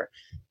spend there.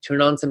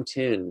 Turn on some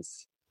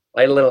tunes,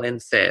 light a little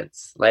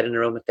incense, light an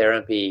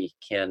aromatherapy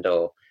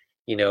candle,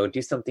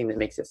 do something that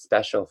makes it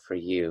special for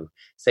you.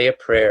 Say a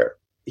prayer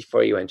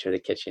before you enter the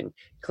kitchen.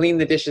 Clean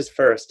the dishes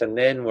first and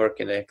then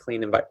work in a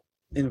clean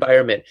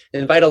environment.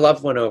 Invite a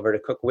loved one over to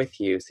cook with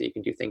you so you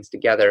can do things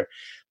together.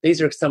 These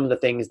are some of the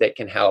things that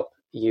can help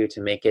you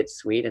to make it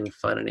sweet and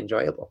fun and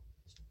enjoyable.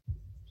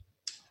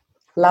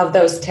 Love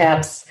those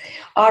tips.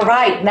 All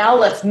right, now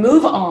let's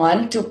move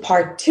on to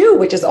part 2,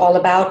 which is all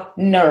about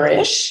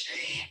nourish,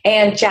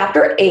 and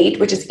chapter 8,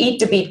 which is eat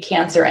to beat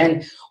cancer.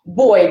 And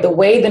boy, the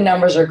way the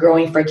numbers are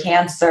growing for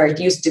cancer, it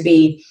used to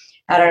be,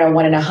 1 in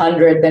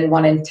 100, then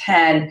 1 in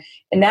 10.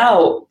 And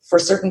now for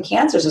certain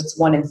cancers, it's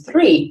 1 in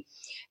 3.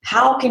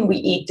 How can we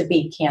eat to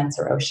beat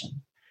cancer,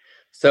 Ocean?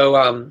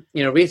 So,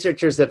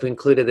 researchers have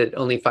concluded that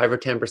only 5 or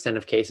 10%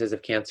 of cases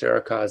of cancer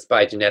are caused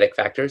by genetic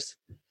factors.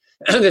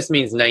 This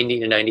means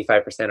 90 to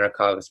 95% are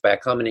caused by a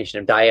combination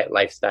of diet,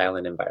 lifestyle,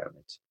 and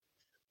environment.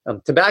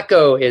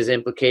 Tobacco is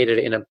implicated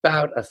in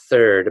about a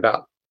third,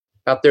 about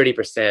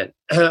 30%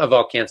 of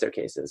all cancer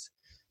cases.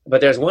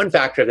 But there's one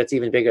factor that's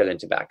even bigger than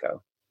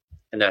tobacco,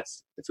 and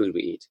that's the food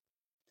we eat.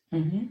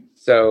 Mm-hmm.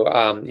 So,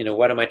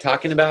 what am I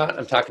talking about?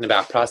 I'm talking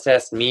about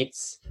processed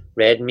meats,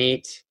 red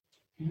meat,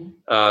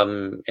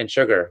 and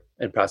sugar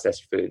and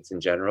processed foods in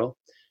general.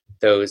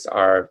 Those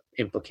are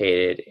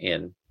implicated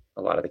in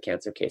a lot of the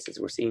cancer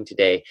cases we're seeing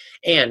today,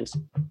 and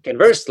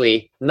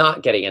conversely,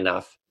 not getting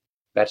enough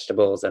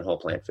vegetables and whole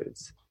plant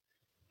foods.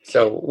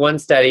 So one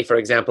study, for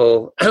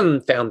example,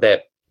 found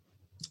that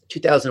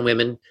 2,000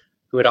 women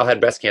who had all had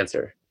breast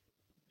cancer,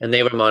 and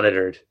they were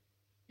monitored,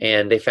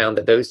 and they found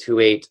that those who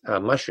ate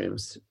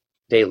mushrooms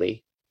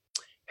daily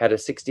had a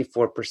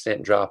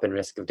 64% drop in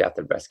risk of death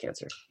of breast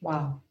cancer.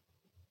 Wow.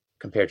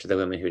 Compared to the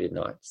women who did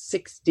not.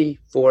 64%.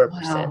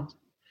 Wow.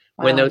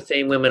 When those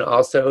same women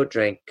also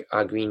drank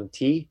green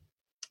tea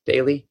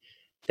daily,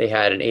 they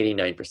had an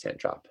 89%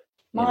 drop.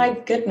 My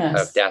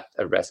goodness. Of death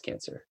of breast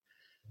cancer.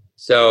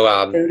 So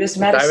I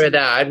read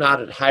that I'm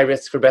not at high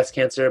risk for breast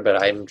cancer,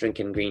 but I'm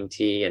drinking green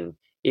tea and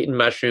eating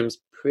mushrooms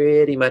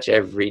pretty much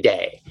every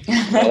day.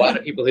 A lot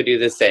of people who do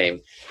the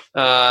same.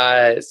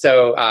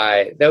 So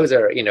those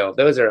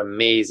are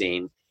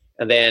amazing.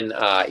 And then,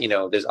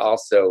 there's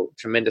also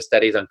tremendous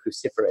studies on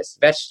cruciferous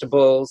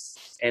vegetables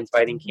and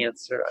fighting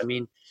cancer. I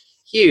mean,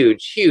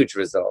 huge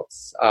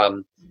results.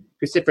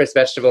 Cruciferous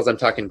vegetables, I'm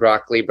talking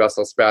broccoli,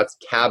 Brussels sprouts,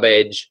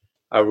 cabbage,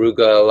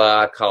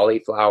 arugula,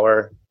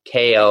 cauliflower,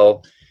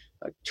 kale,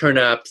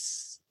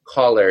 turnips,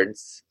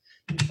 collards.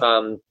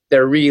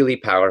 They're really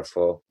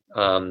powerful.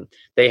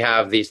 They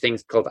have these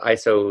things called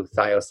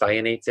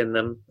isothiocyanates in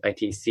them,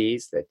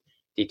 ITCs, that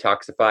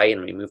detoxify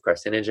and remove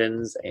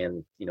carcinogens,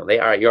 and they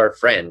are your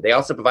friend. They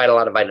also provide a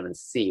lot of vitamin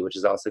C, which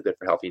is also good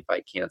for helping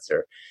fight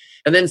cancer.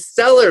 And then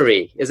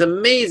celery is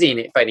amazing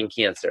at fighting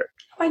cancer.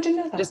 I didn't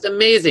know that. Just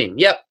amazing.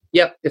 Yep.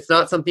 It's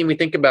not something we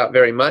think about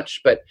very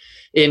much, but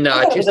in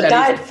it was a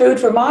diet food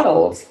for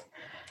models.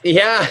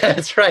 Yeah,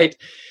 that's right.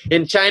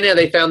 In China,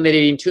 they found that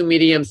eating 2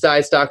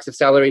 medium-sized stalks of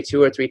celery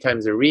 2 or 3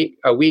 times a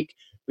week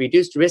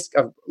reduced risk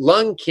of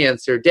lung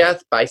cancer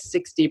death by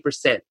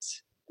 60%.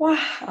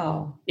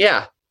 Wow.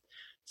 Yeah.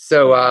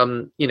 So,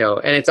 and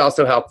it's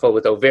also helpful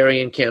with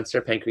ovarian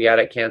cancer,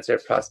 pancreatic cancer,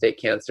 prostate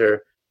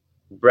cancer,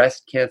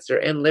 breast cancer,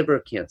 and liver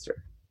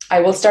cancer. I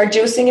will start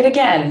juicing it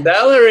again.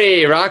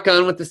 Celery, rock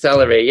on with the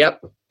celery.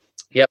 Yep.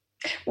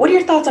 What are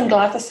your thoughts on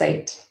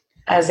glyphosate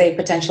as a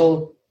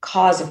potential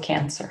cause of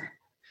cancer?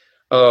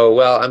 Oh,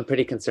 well, I'm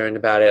pretty concerned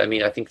about it. I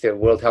mean, I think the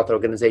World Health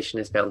Organization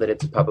has found that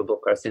it's a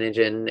probable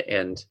carcinogen,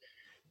 and,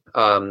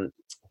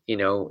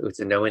 it's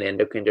a known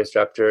endocrine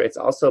disruptor. It's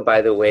also,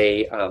 by the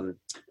way,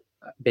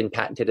 been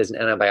patented as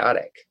an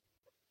antibiotic.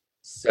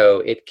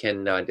 So it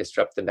can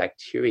disrupt the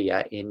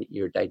bacteria in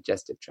your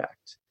digestive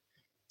tract.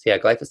 So yeah,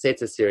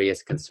 glyphosate's a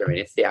serious concern.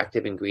 It's the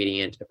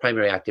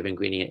primary active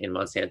ingredient in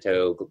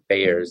Monsanto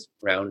Bayer's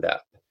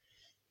Roundup.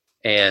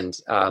 And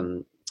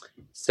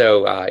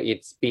so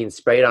it's being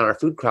sprayed on our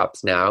food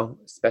crops now,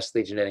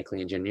 especially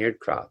genetically engineered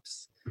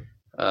crops,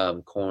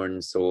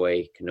 corn,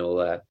 soy,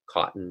 canola,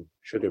 cotton,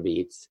 sugar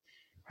beets,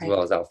 as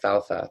well as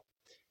alfalfa.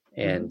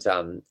 And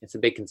it's a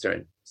big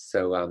concern.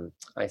 So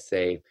I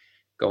say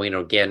going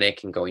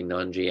organic and going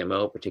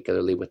non-GMO,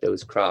 particularly with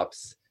those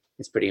crops,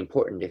 is pretty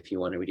important if you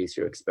want to reduce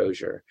your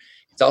exposure.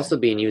 It's also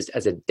being used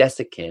as a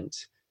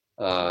desiccant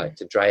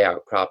to dry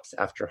out crops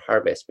after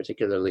harvest,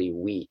 particularly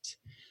wheat.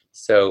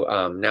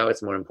 So now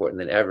it's more important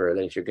than ever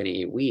that if you're going to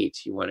eat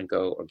wheat, you want to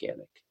go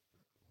organic.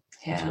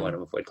 Yeah. You want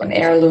to avoid an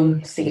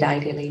heirloom seed,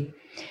 ideally.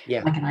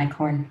 Yeah. Like an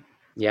acorn.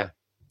 Yeah.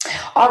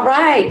 All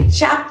right.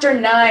 Chapter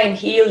 9,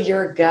 heal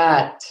your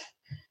gut.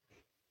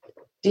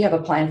 Do you have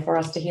a plan for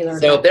us to heal our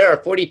gut? So there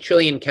are 40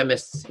 trillion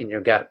chemists in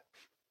your gut.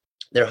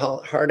 They're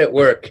hard at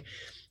work,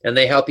 and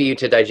they help you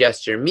to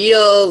digest your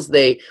meals.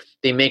 They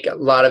make a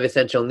lot of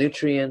essential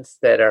nutrients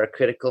that are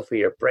critical for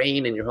your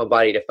brain and your whole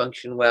body to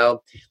function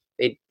well.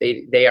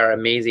 They are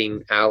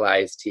amazing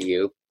allies to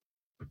you,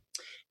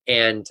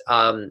 and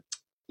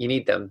you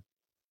need them.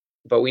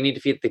 But we need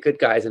to feed the good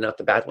guys and not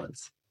the bad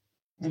ones.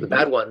 So the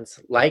bad ones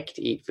like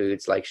to eat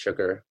foods like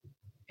sugar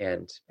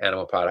and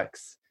animal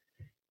products,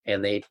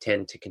 and they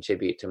tend to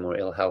contribute to more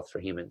ill health for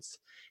humans.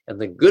 And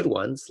the good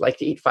ones like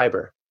to eat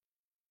fiber,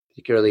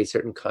 particularly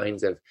certain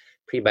kinds of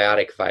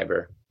prebiotic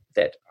fiber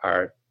that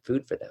are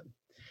food for them.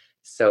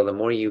 So the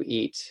more you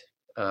eat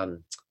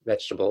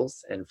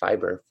vegetables and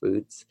fiber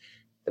foods,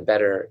 the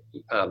better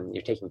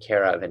you're taking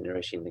care of and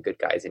nourishing the good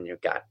guys in your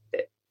gut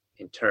that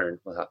in turn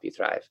will help you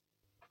thrive.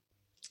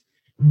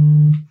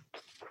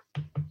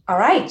 All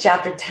right,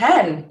 chapter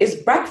 10, is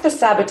breakfast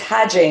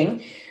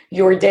sabotaging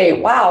your day?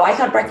 Wow, I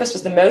thought breakfast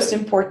was the most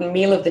important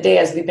meal of the day,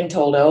 as we've been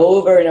told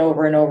over and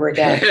over and over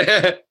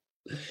again.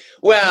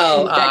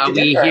 Well,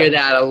 we hear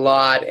that a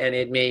lot, and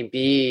it may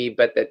be,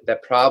 but the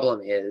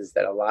problem is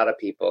that a lot of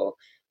people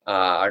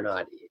are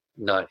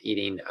not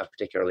eating a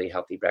particularly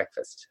healthy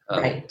breakfast.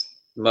 Right.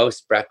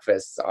 Most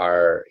breakfasts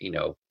are,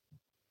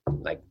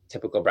 like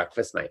typical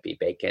breakfast might be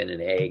bacon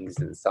and eggs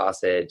and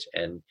sausage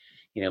and,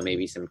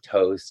 maybe some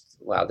toast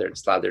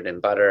slathered in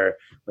butter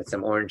with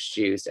some orange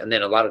juice. And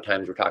then a lot of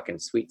times we're talking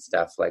sweet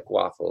stuff like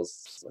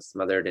waffles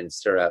smothered in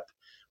syrup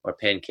or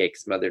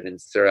pancakes smothered in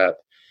syrup.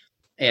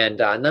 And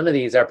none of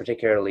these are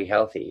particularly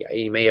healthy.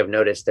 You may have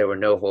noticed there were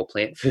no whole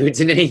plant foods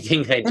in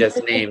anything I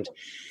just named.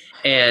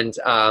 And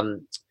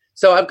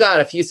so I've got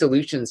a few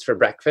solutions for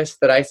breakfast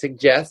that I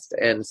suggest.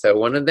 And so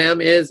one of them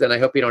is, and I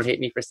hope you don't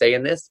hate me for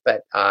saying this,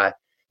 but a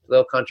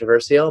little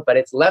controversial, but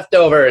it's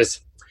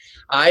leftovers.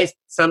 I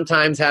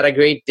sometimes had a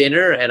great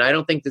dinner, and I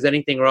don't think there's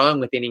anything wrong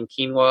with eating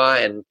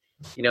quinoa and,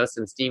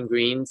 some steamed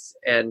greens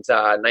and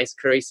nice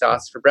curry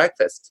sauce for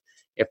breakfast,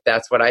 if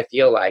that's what I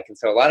feel like. And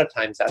so a lot of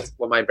times that's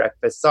what my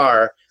breakfasts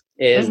are,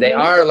 is they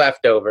are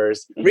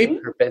leftovers,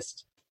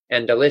 repurposed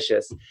and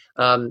delicious.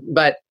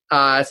 But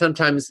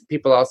sometimes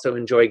people also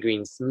enjoy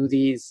green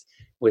smoothies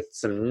with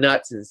some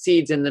nuts and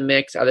seeds in the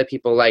mix. Other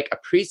people like a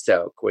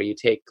pre-soak, where you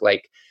take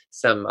like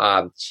some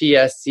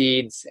chia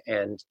seeds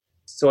and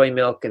soy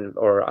milk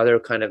or other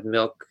kind of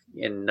milk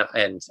and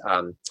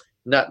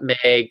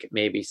nutmeg,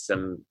 maybe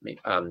some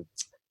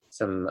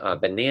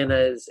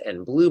bananas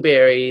and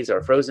blueberries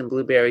or frozen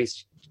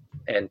blueberries,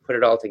 and put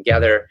it all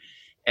together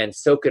and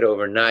soak it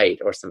overnight.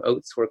 Or some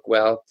oats work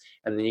well,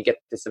 and then you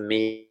get this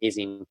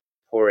amazing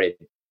porridge.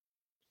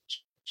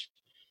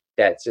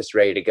 that's just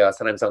ready to go.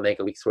 Sometimes I'll make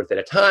a week's worth at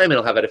a time, and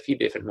I'll have it a few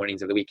different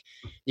mornings of the week.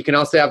 You can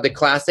also have the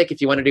classic.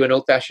 If you want to do an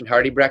old-fashioned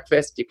hearty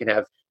breakfast, you can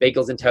have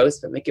bagels and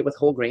toast, but make it with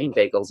whole grain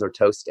bagels or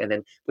toast, and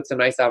then put some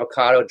nice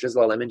avocado,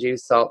 drizzle lemon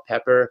juice, salt,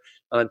 pepper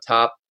on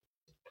top,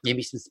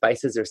 maybe some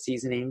spices or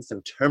seasonings,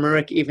 some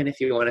turmeric, even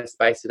if you want to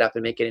spice it up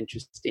and make it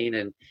interesting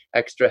and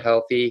extra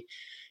healthy.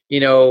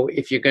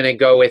 If you're going to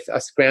go with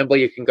a scramble,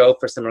 you can go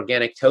for some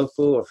organic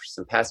tofu or for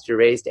some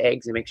pasture-raised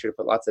eggs, and make sure to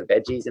put lots of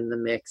veggies in the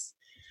mix.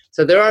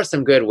 So there are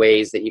some good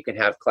ways that you can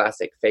have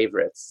classic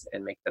favorites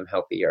and make them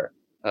healthier.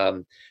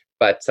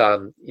 But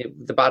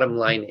the bottom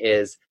line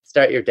is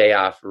start your day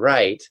off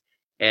right.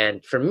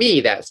 And for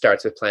me, that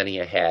starts with planning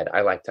ahead.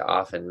 I like to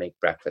often make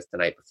breakfast the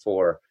night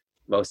before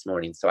most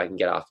mornings, so I can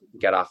get off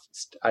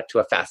to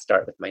a fast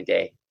start with my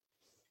day.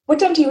 What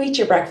time do you eat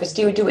your breakfast?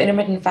 Do you do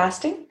intermittent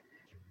fasting?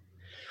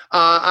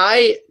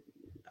 I'm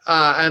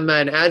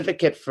an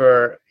advocate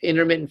for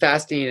intermittent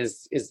fasting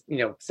is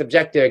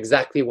subject to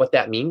exactly what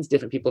that means.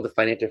 Different people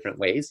define it different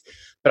ways,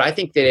 but I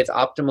think that it's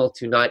optimal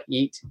to not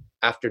eat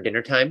after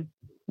dinner time,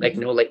 like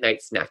no late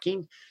night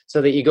snacking,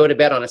 so that you go to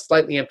bed on a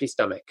slightly empty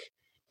stomach.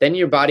 Then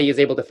your body is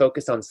able to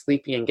focus on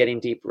sleeping and getting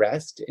deep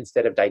rest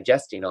instead of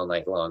digesting all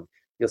night long.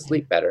 You'll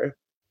sleep better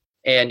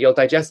and you'll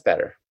digest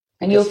better.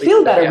 And you'll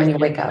feel better when you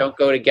wake up. Don't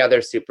go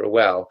together super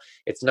well.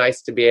 It's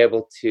nice to be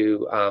able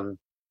to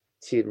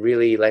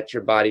really let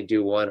your body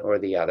do one or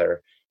the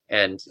other.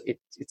 And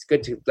it's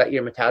good to let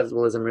your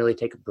metabolism really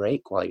take a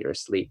break while you're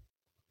asleep.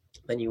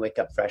 Then you wake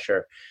up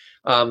fresher.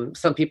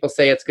 Some people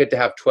say it's good to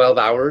have 12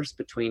 hours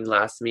between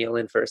last meal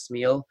and first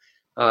meal.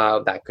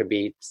 That could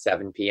be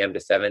 7 p.m. to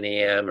 7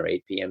 a.m. or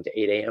 8 p.m. to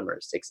 8 a.m. or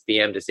 6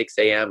 p.m. to 6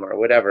 a.m. or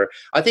whatever.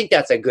 I think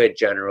that's a good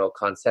general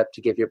concept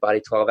to give your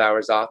body 12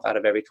 hours off out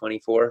of every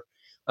 24.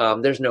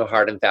 There's no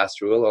hard and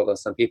fast rule, although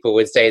some people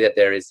would say that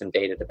there is some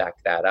data to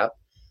back that up.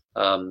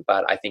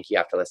 But I think you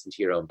have to listen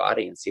to your own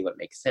body and see what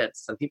makes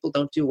sense. Some people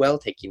don't do well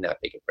taking that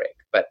big a break,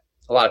 but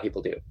a lot of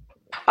people do.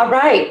 All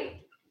right.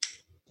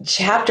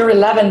 Chapter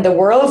 11, the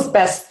world's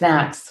best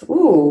snacks.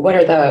 Ooh, what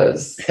are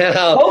those?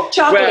 Well,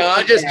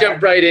 I'll just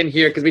jump right in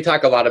here because we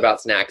talk a lot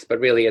about snacks, but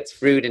really it's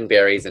fruit and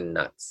berries and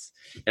nuts.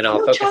 And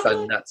I'll focus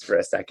on nuts for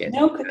a second.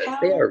 No cacao.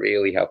 They are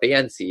really healthy,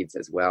 and seeds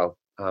as well.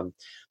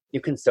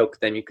 You can soak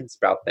them, you can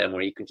sprout them,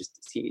 or you can just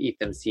eat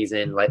them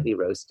seasoned, lightly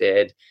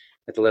roasted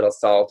with a little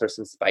salt or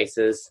some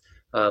spices.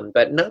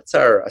 But nuts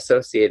are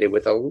associated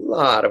with a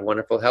lot of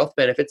wonderful health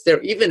benefits. They're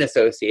even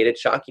associated,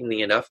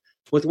 shockingly enough,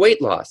 with weight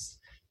loss.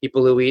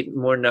 People who eat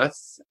more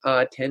nuts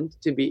tend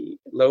to be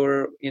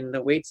lower in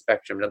the weight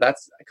spectrum. Now,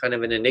 that's kind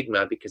of an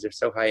enigma because they're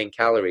so high in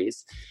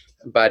calories,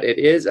 but it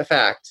is a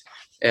fact.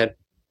 And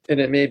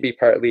it may be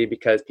partly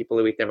because people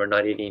who eat them are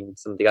not eating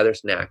some of the other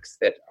snacks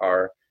that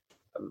are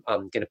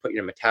going to put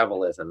your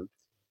metabolism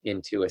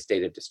into a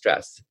state of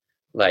distress,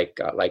 like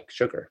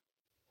sugar,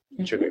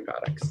 sugary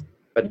products.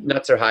 But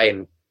nuts are high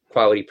in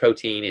quality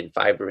protein and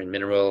fiber and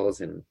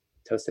minerals and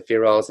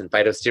tocopherols and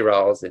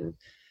phytosterols and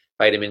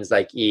vitamins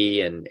like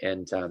E and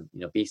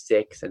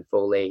B6 and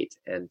folate,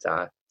 and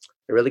they're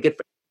really good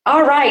for.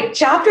 All right,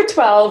 chapter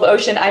 12,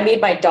 Ocean. I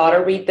made my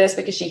daughter read this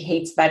because she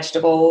hates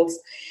vegetables,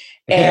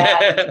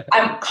 and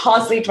I'm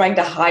constantly trying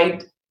to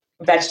hide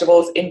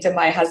vegetables into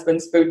my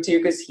husband's food too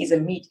because he's a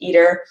meat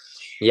eater.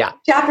 Yeah.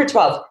 Chapter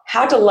 12,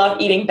 how to love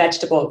eating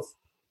vegetables.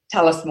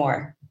 Tell us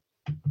more.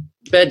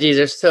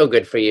 Veggies are so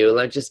good for you.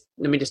 Let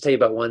me just tell you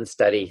about one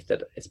study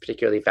that is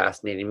particularly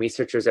fascinating.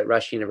 Researchers at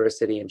Rush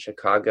University in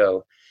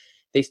Chicago,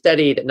 they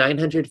studied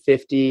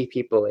 950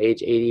 people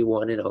age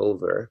 81 and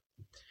over,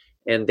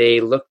 and they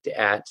looked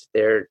at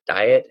their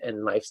diet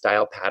and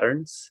lifestyle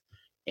patterns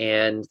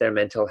and their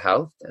mental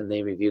health, and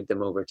they reviewed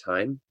them over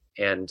time.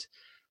 And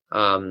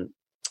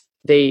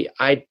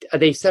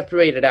they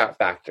separated out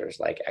factors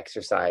like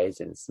exercise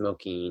and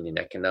smoking and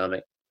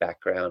economic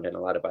background and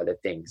a lot of other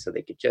things, so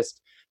they could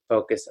just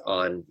focus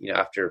on,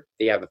 after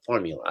they have a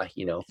formula,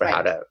 for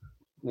how to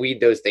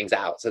weed those things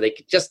out. So they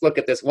could just look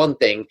at this one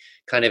thing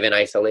kind of in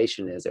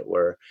isolation, as it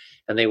were.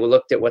 And they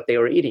looked at what they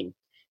were eating.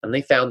 And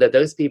they found that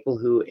those people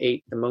who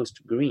ate the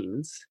most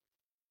greens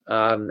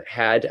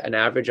had an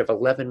average of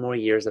 11 more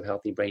years of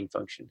healthy brain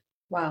function.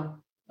 Wow.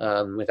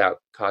 Without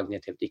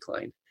cognitive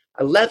decline.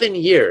 11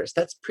 years.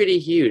 That's pretty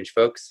huge,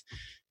 folks.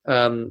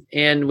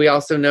 And we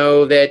also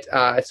know that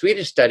a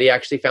Swedish study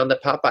actually found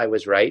that Popeye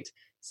was right.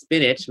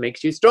 Spinach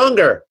makes you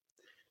stronger.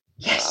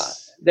 Yes.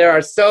 There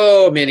are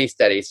so many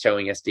studies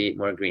showing us to eat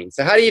more greens.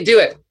 So how do you do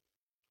it?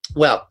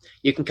 Well,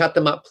 you can cut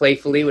them up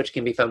playfully, which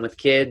can be fun with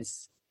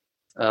kids.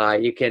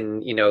 You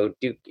can,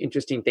 do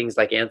interesting things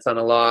like ants on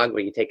a log,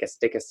 where you take a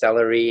stick of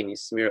celery and you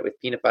smear it with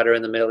peanut butter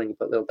in the middle and you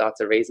put little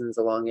dots of raisins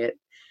along it.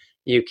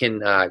 You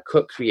can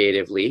cook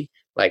creatively,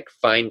 like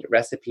find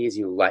recipes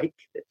you like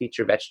that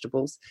feature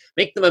vegetables.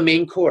 Make them a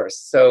main course.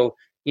 So,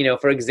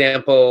 for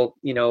example,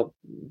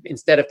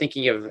 instead of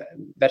thinking of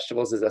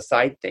vegetables as a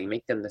side thing,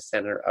 make them the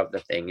center of the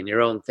thing in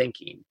your own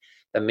thinking.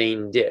 The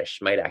main dish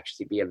might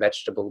actually be a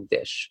vegetable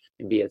dish.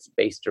 Maybe it's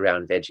based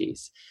around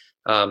veggies.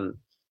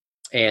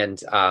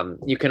 And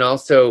you can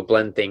also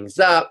blend things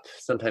up.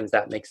 Sometimes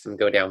that makes them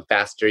go down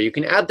faster. You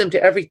can add them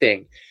to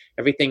everything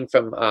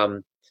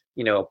from,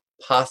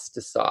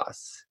 pasta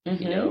sauce.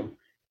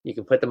 You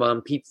can put them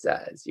on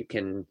pizzas. You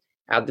can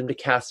add them to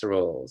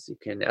casseroles. You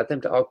can add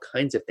them to all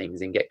kinds of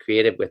things and get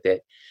creative with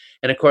it.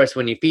 And of course,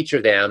 when you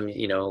feature them,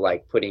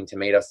 like putting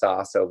tomato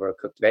sauce over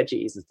cooked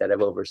veggies instead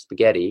of over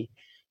spaghetti,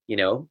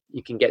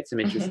 you can get some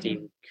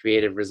interesting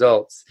creative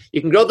results.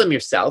 You can grow them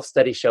yourself.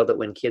 Studies show that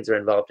when kids are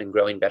involved in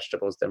growing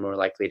vegetables, they're more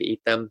likely to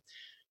eat them.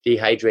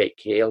 Dehydrate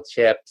kale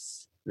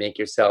chips, make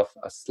yourself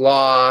a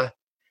slaw.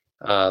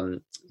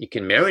 You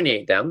can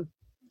marinate them.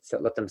 So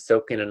let them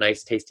soak in a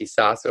nice tasty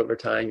sauce over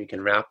time. You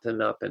can wrap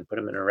them up and put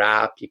them in a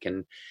wrap. You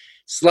can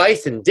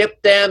slice and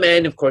dip them.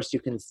 And of course, you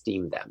can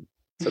steam them.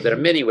 So there are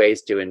many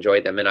ways to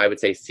enjoy them. And I would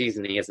say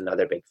seasoning is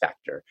another big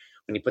factor.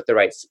 When you put the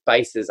right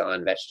spices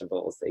on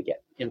vegetables, they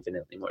get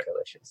infinitely more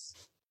delicious.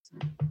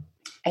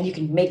 And you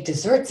can make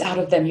desserts out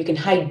of them. You can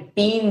hide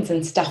beans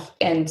and stuff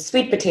and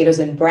sweet potatoes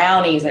and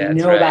brownies, and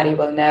nobody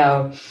will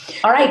know.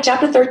 All right,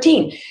 chapter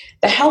 13,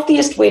 the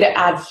healthiest way to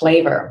add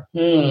flavor.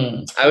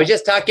 I was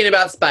just talking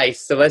about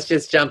spice, so let's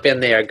just jump in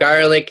there.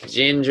 Garlic,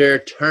 ginger,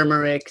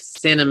 turmeric,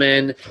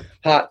 cinnamon,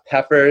 hot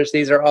peppers.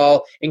 These are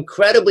all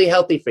incredibly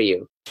healthy for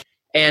you.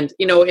 And,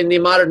 in the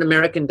modern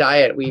American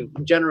diet, we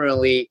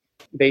generally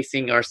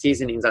basing our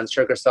seasonings on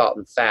sugar, salt,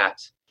 and fat.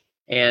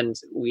 And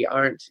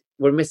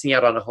we're missing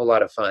out on a whole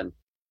lot of fun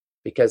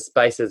because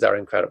spices are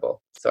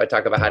incredible. So I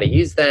talk about how to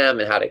use them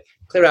and how to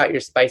clear out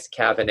your spice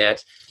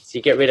cabinet so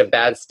you get rid of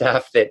bad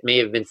stuff that may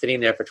have been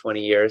sitting there for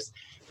 20 years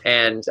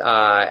and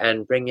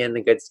bring in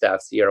the good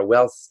stuff so you're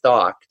well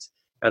stocked,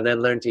 and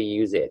then learn to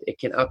use it. It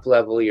can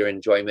up-level your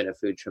enjoyment of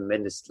food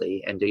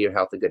tremendously and do your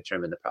health a good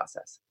turn in the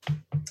process.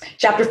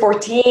 Chapter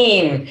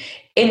 14,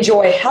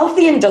 enjoy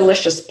healthy and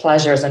delicious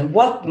pleasures. And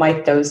what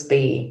might those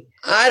be?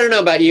 I don't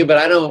know about you, but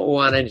I don't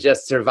want to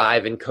just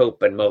survive and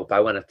cope and mope. I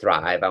want to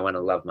thrive. I want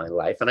to love my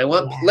life. And I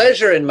want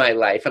pleasure in my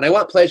life. And I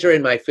want pleasure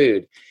in my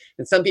food.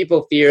 And some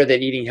people fear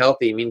that eating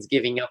healthy means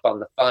giving up on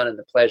the fun and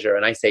the pleasure.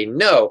 And I say,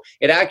 no,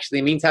 it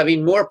actually means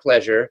having more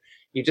pleasure.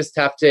 You just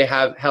have to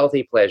have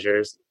healthy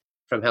pleasures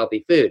from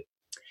healthy food.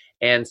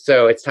 And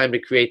so it's time to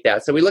create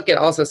that. So we look at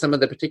also some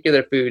of the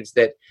particular foods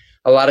that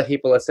a lot of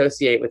people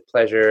associate with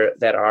pleasure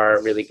that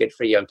are really good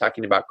for you. I'm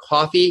talking about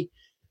coffee.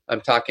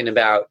 I'm talking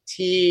about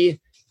tea.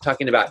 I'm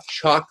talking about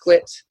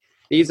chocolate.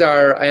 These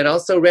are, and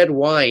also red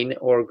wine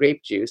or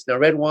grape juice. Now,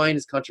 red wine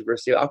is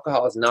controversial.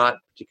 Alcohol is not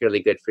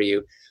particularly good for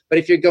you. But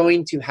if you're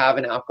going to have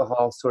an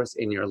alcohol source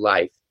in your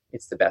life,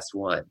 it's the best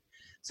one.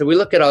 So we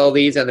look at all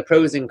these and the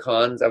pros and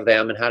cons of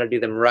them and how to do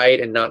them right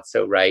and not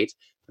so right.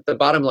 But the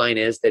bottom line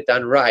is that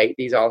done right,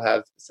 these all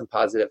have some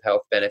positive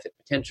health benefit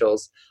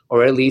potentials,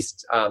 or at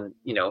least,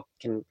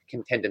 can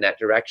tend in that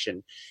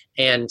direction.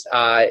 And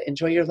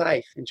enjoy your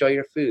life, enjoy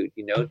your food.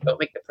 Don't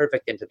make the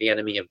perfect into the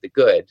enemy of the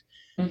good.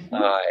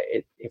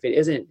 If it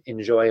isn't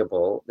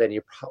enjoyable, then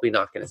you're probably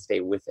not going to stay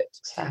with it.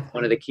 Exactly.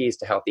 One of the keys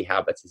to healthy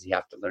habits is you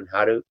have to learn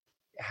how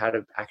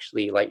to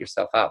actually light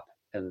yourself up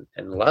and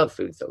love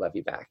foods that love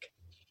you back.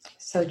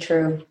 So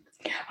true.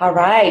 All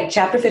right.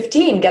 Chapter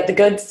 15, get the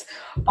goods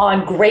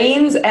on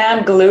grains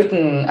and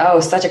gluten. Oh,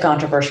 such a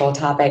controversial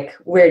topic.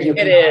 Where do you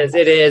It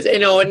is.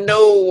 And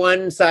no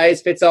one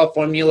size fits all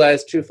formula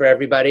is true for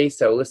everybody.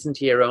 So listen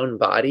to your own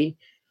body.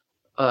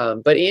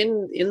 But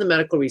in the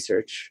medical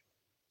research,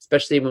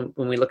 especially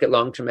when we look at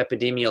long-term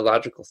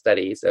epidemiological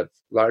studies of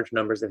large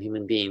numbers of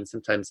human beings,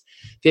 sometimes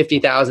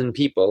 50,000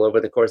 people over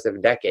the course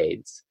of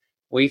decades,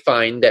 we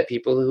find that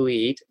people who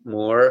eat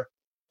more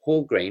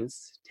whole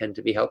grains tend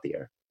to be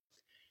healthier.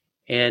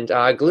 And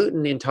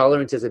gluten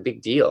intolerance is a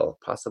big deal.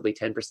 Possibly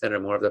 10% or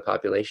more of the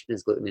population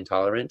is gluten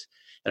intolerant.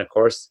 And of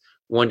course,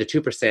 1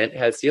 to 2%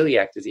 has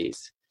celiac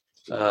disease.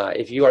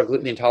 If you are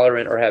gluten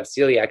intolerant or have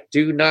celiac,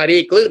 do not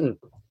eat gluten,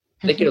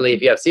 particularly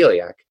if you have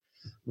celiac.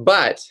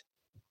 But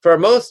for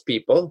most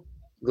people,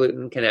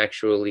 gluten can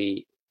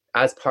actually,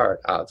 as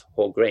part of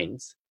whole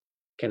grains,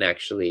 can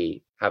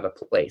actually have a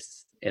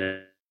place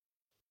in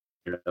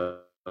an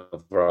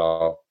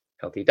overall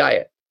healthy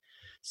diet.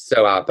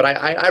 So, but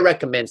I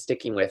recommend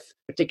sticking with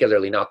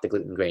particularly not the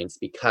gluten grains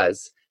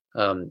because,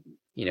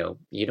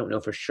 you don't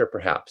know for sure,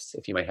 perhaps,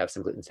 if you might have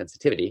some gluten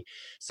sensitivity.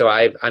 So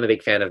I'm a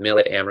big fan of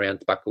millet,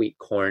 amaranth, buckwheat,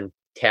 corn,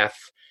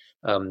 teff.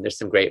 There's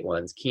some great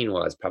ones.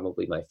 Quinoa is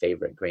probably my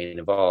favorite grain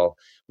of all.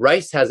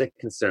 Rice has a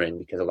concern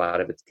because a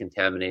lot of it's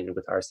contaminated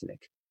with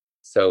arsenic.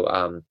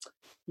 So,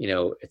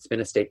 it's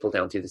been a staple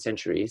down through the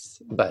centuries,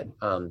 but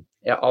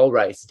all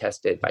rice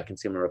tested by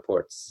Consumer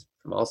Reports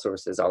from all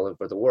sources all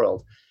over the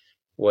world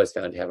was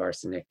found to have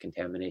arsenic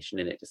contamination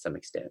in it to some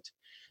extent.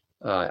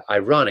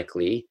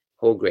 Ironically,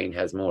 whole grain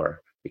has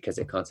more because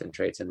it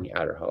concentrates in the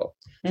outer hull.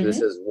 So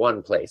this is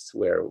one place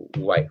where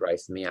white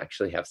rice may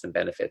actually have some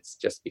benefits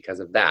just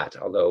because of that,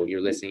 although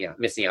you're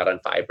missing out on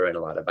fiber and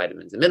a lot of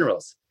vitamins and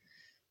minerals.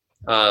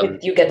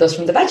 You get those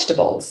from the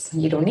vegetables.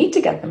 You don't need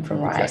to get them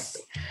from rice.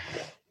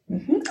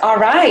 Exactly. All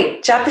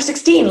right. Chapter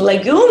 16,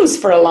 legumes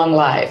for a long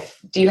life.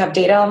 Do you have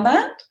data on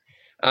that?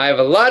 I have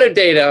a lot of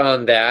data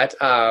on that.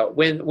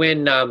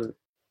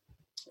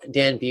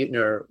 Dan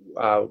Buettner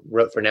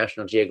wrote for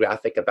National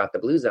Geographic about the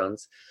blue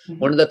zones. Mm-hmm.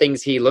 One of the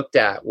things he looked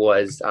at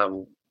was,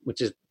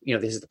 which is,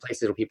 this is the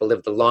places where people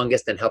live the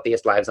longest and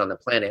healthiest lives on the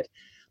planet.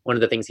 One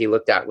of the things he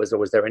looked at was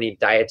there any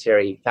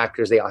dietary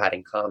factors they all had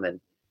in common?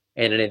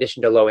 And in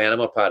addition to low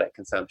animal product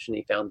consumption,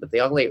 he found that they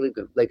all ate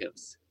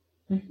legumes.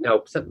 Mm-hmm.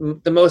 Now,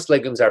 the most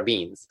legumes are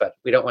beans, but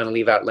we don't want to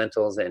leave out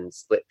lentils and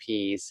split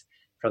peas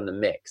from the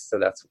mix. So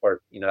that's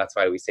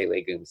why we say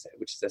legumes,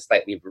 which is a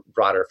slightly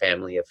broader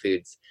family of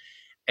foods.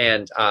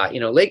 And,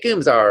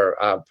 legumes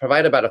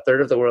provide about a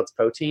third of the world's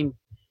protein,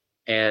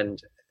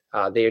 and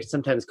they are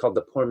sometimes called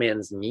the poor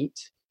man's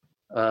meat.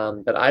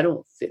 But I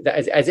don't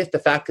as if the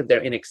fact that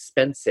they're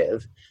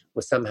inexpensive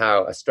was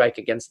somehow a strike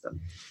against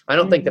them. I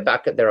don't think the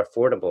fact that they're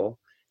affordable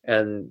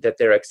and that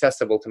they're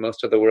accessible to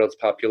most of the world's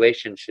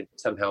population should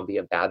somehow be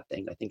a bad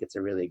thing. I think it's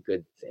a really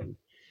good thing.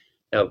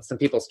 Now, some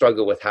people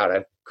struggle with how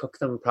to cook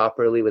them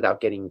properly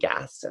without getting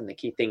gas. And the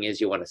key thing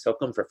is you want to soak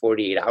them for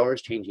 48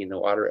 hours, changing the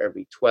water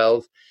every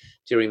 12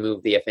 to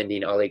remove the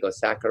offending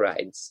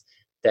oligosaccharides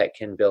that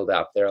can build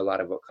up. They're a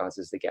lot of what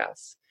causes the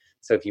gas.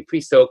 So if you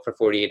pre-soak for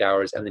 48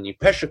 hours and then you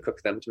pressure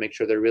cook them to make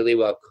sure they're really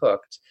well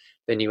cooked,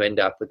 then you end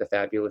up with a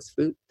fabulous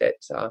food that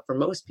for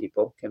most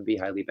people can be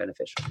highly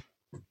beneficial.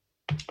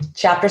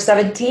 Chapter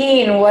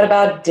 17, what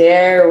about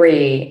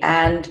dairy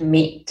and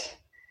meat?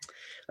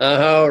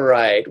 All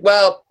right.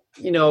 Well,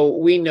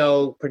 we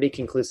know pretty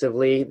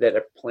conclusively that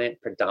a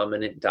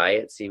plant-predominant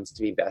diet seems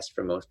to be best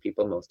for most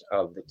people most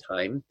of the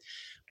time.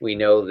 We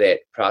know that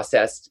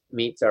processed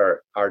meats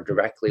are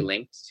directly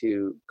linked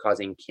to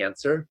causing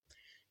cancer,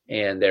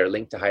 and they're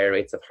linked to higher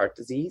rates of heart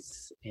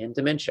disease and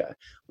dementia.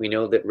 We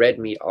know that red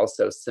meat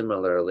also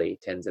similarly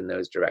tends in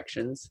those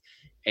directions.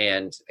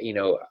 And,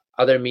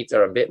 other meats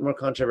are a bit more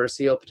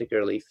controversial,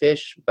 particularly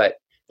fish, but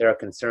there are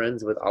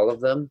concerns with all of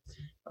them,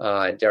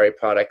 dairy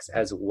products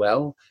as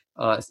well.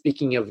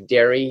 Speaking of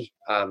dairy,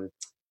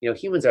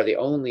 humans are the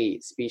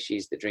only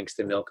species that drinks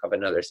the milk of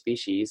another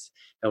species,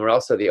 and we're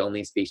also the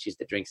only species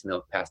that drinks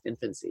milk past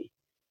infancy.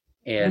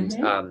 And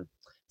although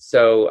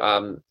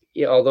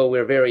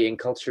we're very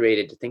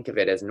enculturated to think of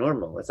it as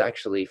normal, it's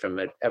actually, from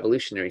an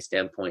evolutionary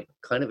standpoint,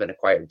 kind of an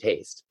acquired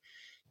taste.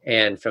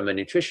 And from a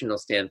nutritional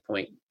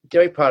standpoint,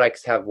 dairy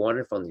products have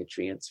wonderful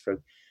nutrients for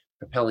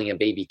propelling a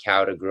baby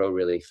cow to grow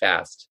really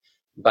fast.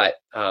 But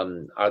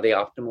are they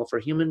optimal for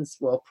humans?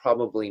 Well,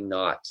 probably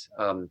not.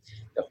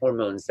 The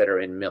hormones that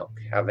are in milk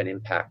have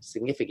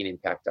significant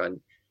impact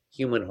on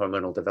human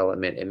hormonal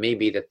development. It may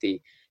be that the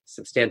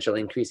substantial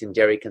increase in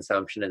dairy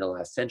consumption in the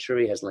last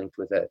century has linked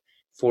with a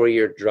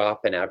 4-year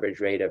drop in average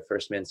rate of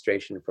first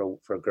menstruation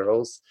for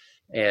girls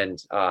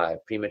and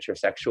premature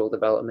sexual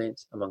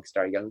development amongst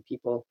our young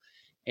people.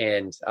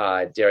 And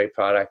dairy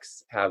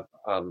products have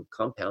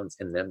compounds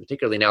in them,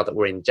 particularly now that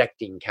we're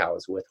injecting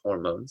cows with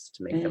hormones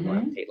to make them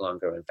lactate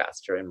longer and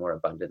faster and more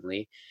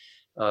abundantly,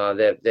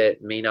 that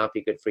may not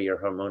be good for your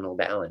hormonal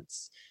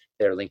balance.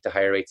 They're linked to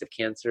higher rates of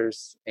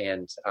cancers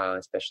and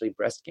especially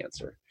breast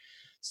cancer.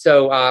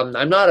 So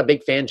I'm not a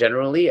big fan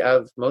generally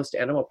of most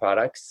animal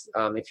products.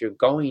 If you're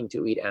going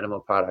to eat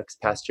animal products,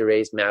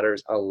 pasture-raised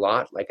matters a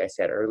lot, like I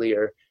said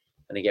earlier.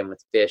 And again,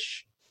 with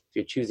fish, if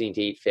you're choosing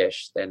to eat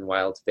fish, then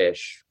wild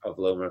fish of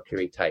low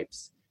mercury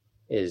types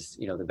is,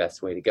 the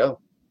best way to go.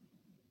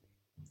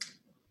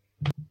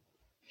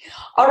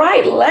 All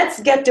right,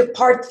 let's get to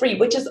part 3,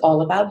 which is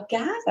all about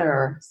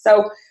gather.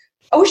 So,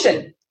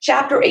 Ocean,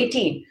 chapter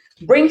 18,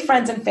 bring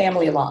friends and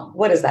family along.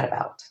 What is that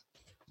about?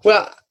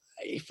 Well,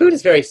 food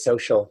is very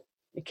social.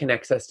 It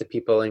connects us to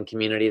people in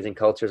communities and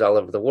cultures all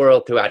over the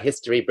world. Throughout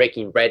history,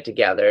 breaking bread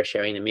together,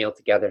 sharing a meal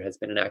together has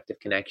been an active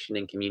connection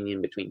and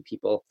communion between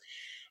people.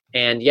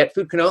 And yet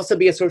food can also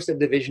be a source of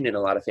division in a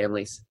lot of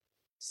families.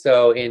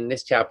 So in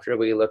this chapter,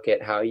 we look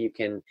at how you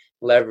can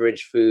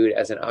leverage food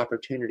as an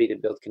opportunity to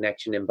build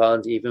connection and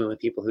bonds, even with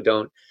people who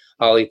don't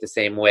all eat the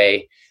same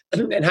way,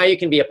 and how you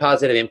can be a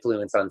positive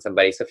influence on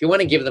somebody. So if you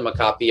want to give them a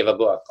copy of a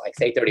book, like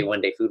say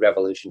 31 Day Food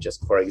Revolution,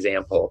 just for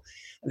example,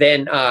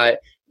 then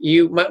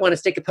you might want to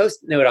stick a post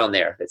note on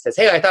there that says,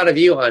 hey, I thought of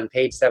you on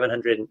page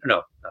 700,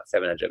 no, not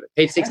 700, but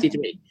page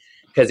 63.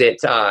 Because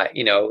it's,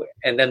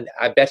 and then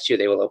I bet you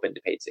they will open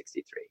to page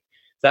 63.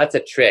 So that's a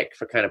trick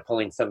for kind of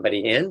pulling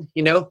somebody in,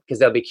 because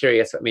they'll be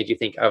curious what made you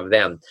think of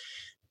them.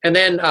 And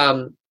then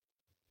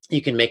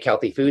you can make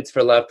healthy foods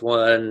for loved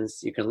ones.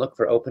 You can look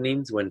for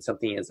openings when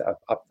something is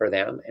up for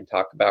them and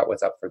talk about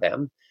what's up for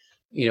them.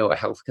 A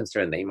health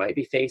concern they might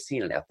be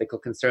facing, an ethical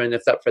concern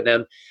that's up for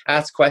them.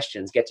 Ask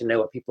questions, get to know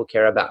what people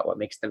care about, what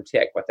makes them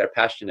tick, what they're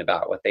passionate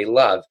about, what they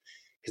love,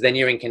 because then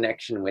you're in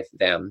connection with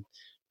them.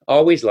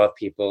 Always love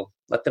people.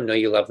 Let them know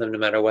you love them no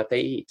matter what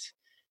they eat.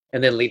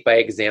 And then lead by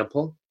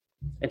example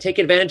and take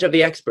advantage of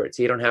the experts.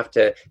 You don't have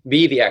to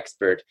be the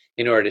expert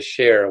in order to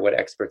share what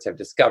experts have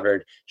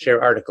discovered.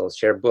 Share articles,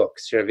 share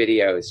books, share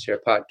videos,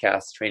 share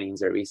podcasts,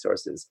 trainings, or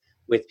resources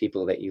with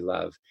people that you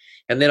love.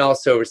 And then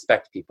also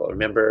respect people.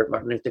 Remember,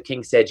 Martin Luther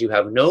King said, you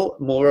have no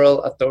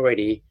moral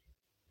authority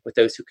with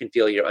those who can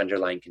feel your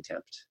underlying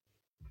contempt.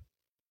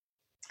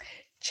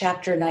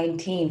 Chapter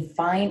 19,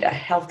 find a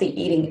healthy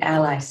eating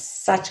ally.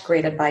 Such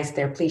great advice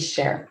there. Please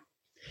share.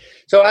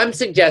 So I'm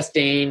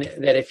suggesting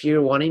that if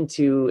you're wanting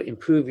to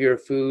improve your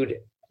food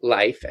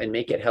life and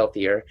make it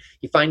healthier,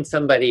 you find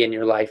somebody in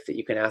your life that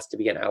you can ask to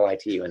be an ally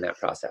to you in that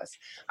process.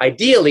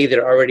 Ideally,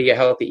 they're already a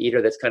healthy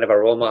eater that's kind of a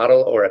role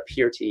model or a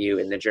peer to you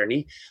in the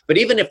journey. But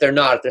even if they're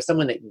not, if there's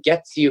someone that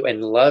gets you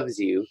and loves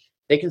you,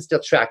 they can still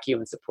track you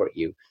and support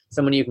you.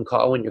 Someone you can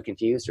call when you're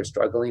confused or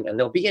struggling, and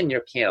they'll be in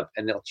your camp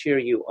and they'll cheer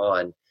you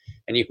on.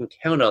 And you can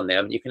count on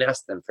them. You can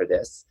ask them for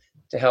this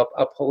to help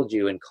uphold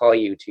you and call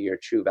you to your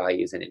true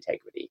values and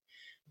integrity.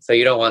 So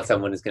you don't want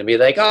someone who's going to be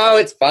like, oh,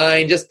 it's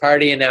fine, just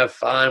party and have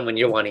fun when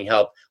you're wanting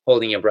help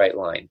holding a bright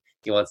line.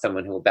 You want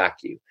someone who will back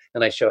you.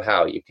 And I show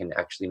how you can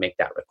actually make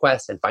that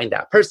request and find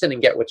that person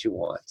and get what you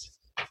want.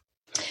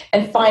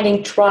 And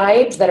finding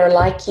tribes that are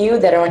like you,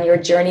 that are on your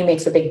journey,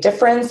 makes a big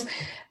difference.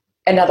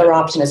 Another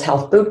option is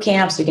health boot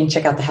camps. You can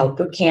check out the health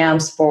boot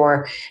camps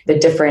for the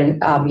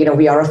different,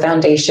 we are a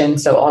foundation,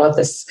 so all of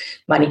this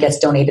money gets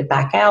donated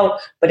back out,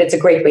 but it's a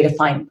great way to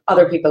find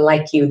other people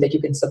like you that you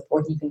can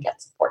support, you can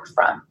get support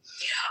from.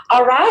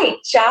 All right,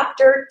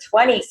 chapter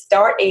 20,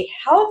 start a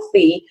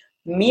healthy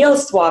meal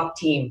swap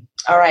team.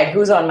 All right,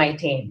 who's on my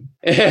team?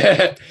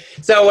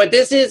 So what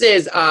this is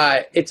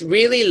it's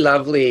really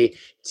lovely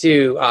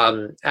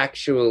to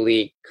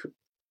actually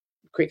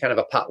create kind of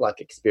a potluck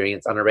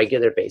experience on a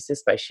regular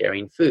basis by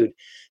sharing food.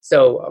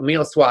 So a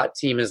meal swap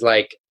team is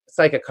it's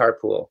like a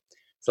carpool.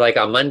 So like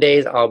on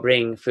Mondays, I'll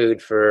bring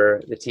food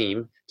for the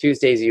team.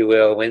 Tuesdays you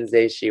will,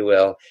 Wednesdays she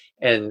will.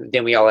 And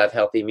then we all have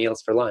healthy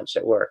meals for lunch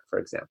at work, for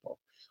example.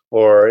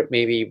 Or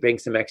maybe you bring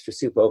some extra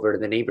soup over to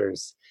the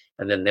neighbors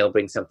and then they'll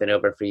bring something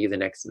over for you the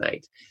next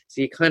night.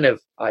 So you kind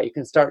of, you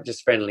can start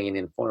just friendly and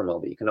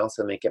informal, but you can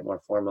also make it more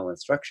formal and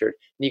structured,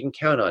 and you can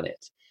count on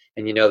it.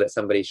 And you know that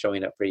somebody's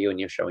showing up for you and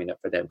you're showing up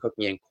for them.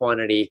 Cooking in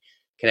quantity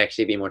can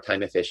actually be more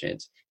time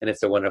efficient. And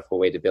it's a wonderful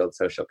way to build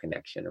social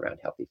connection around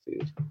healthy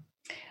food.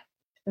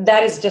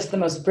 That is just the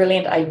most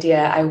brilliant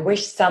idea. I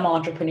wish some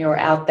entrepreneur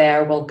out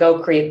there will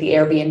go create the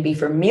Airbnb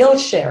for meal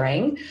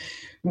sharing,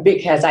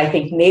 because I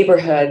think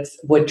neighborhoods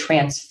would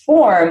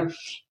transform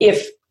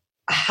if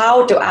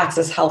how to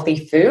access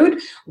healthy food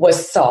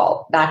was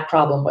solved. That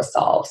problem was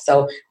solved.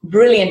 So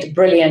brilliant,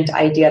 brilliant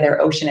idea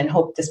there, Ocean, and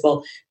hope this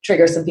will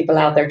trigger some people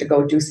out there to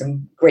go do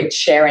some great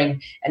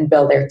sharing and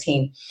build their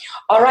team.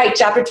 All right,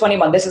 chapter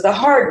 21. This is a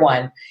hard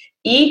one.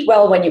 Eat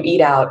well when you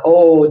eat out.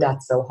 Oh,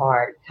 that's so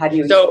hard. How do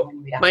you eat well when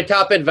you eat out? My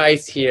top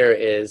advice here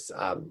is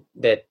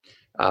that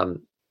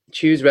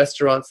choose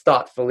restaurants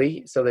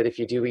thoughtfully, so that if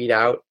you do eat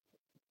out,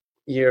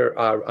 you're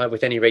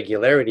with any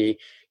regularity,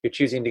 you're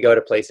choosing to go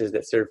to places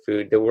that serve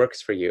food that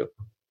works for you.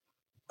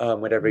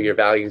 Whatever your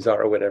values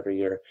are, or whatever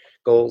your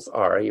goals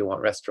are, you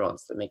want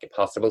restaurants that make it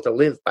possible to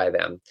live by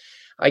them.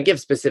 I give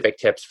specific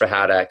tips for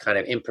how to kind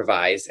of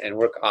improvise and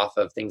work off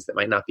of things that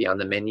might not be on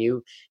the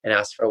menu and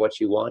ask for what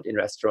you want in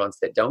restaurants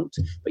that don't.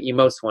 But you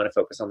most want to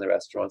focus on the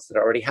restaurants that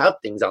already have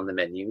things on the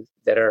menu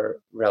that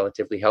are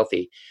relatively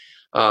healthy.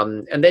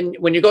 And then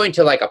when you're going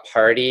to like a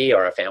party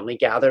or a family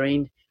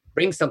gathering,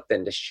 bring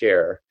something to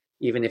share,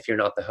 even if you're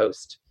not the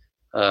host.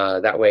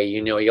 That way,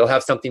 you'll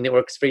have something that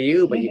works for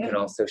you, but you can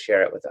also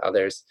share it with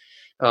others.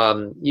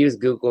 Use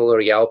Google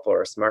or Yelp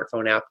or a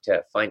smartphone app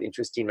to find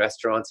interesting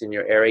restaurants in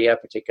your area.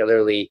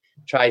 Particularly,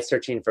 try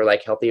searching for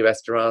like healthy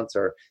restaurants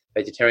or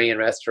vegetarian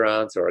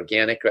restaurants or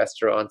organic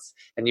restaurants,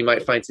 and you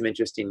might find some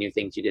interesting new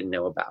things you didn't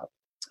know about.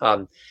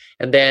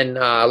 And then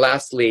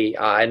lastly,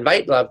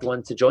 invite loved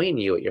ones to join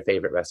you at your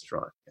favorite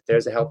restaurant. If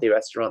there's a healthy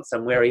restaurant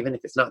somewhere, even if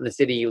it's not in the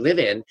city you live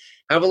in,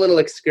 have a little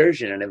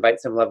excursion and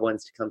invite some loved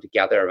ones to come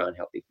together around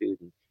healthy food,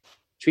 and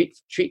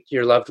treat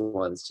your loved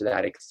ones to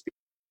that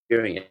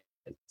experience.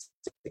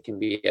 It can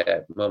be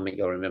a moment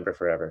you'll remember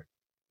forever.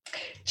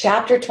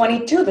 Chapter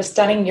 22, the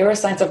stunning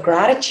neuroscience of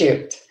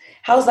gratitude.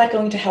 How's that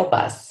going to help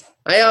us?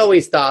 I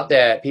always thought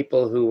that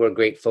people who were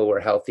grateful were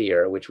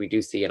healthier, which we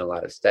do see in a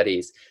lot of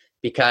studies,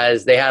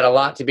 because they had a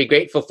lot to be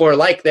grateful for,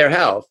 like their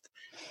health.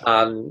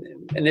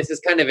 And this is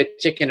kind of a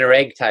chicken or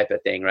egg type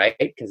of thing, right?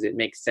 Because it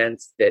makes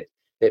sense that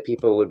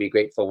people would be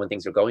grateful when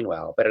things are going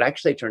well. But it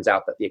actually turns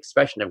out that the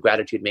expression of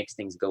gratitude makes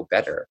things go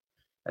better.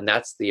 And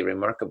that's the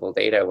remarkable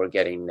data we're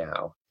getting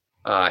now.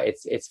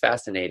 It's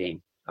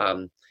fascinating.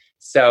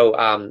 So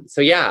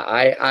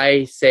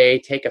I say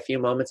take a few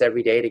moments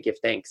every day to give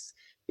thanks.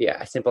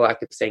 Yeah, a simple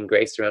act of saying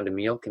grace around a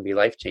meal can be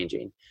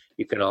life-changing.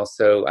 You can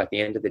also, at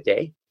the end of the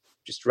day,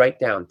 just write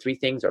down 3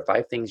 things or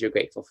 5 things you're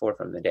grateful for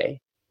from the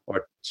day,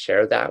 or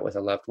share that with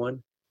a loved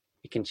one.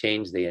 It can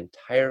change the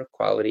entire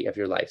quality of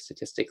your life.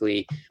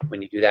 Statistically,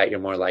 when you do that, you're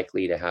more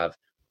likely to have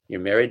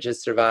your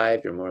marriages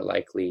survive. You're more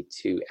likely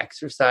to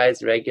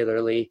exercise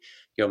regularly.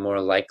 You're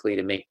more likely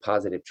to make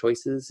positive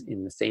choices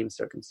in the same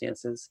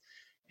circumstances.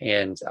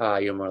 And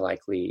you're more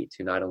likely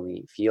to not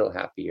only feel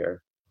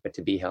happier, but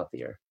to be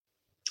healthier.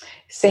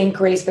 Saying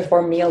grace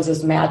before meals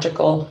is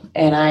magical.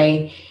 And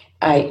I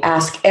I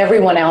ask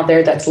everyone out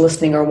there that's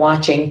listening or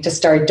watching to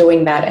start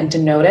doing that and to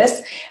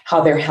notice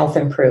how their health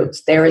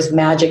improves. There is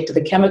magic to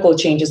the chemical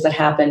changes that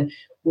happen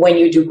when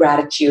you do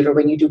gratitude or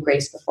when you do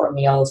grace before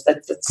meals.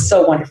 That's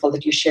so wonderful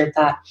that you shared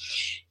that.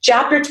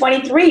 Chapter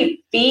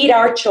 23, feed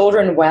our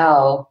children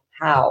well.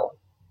 How?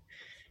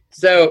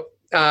 So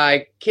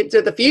kids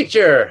are the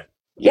future.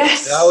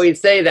 Yes. We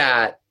always say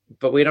that,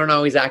 but we don't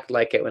always act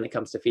like it when it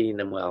comes to feeding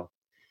them well.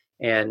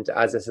 And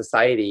as a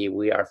society,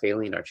 we are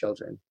failing our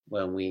children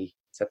when we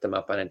set them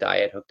up on a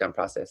diet hooked on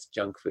processed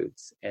junk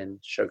foods and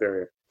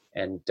sugar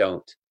and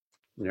don't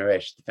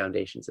nourish the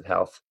foundations of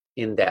health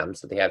in them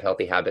so they have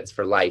healthy habits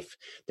for life.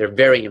 They're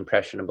very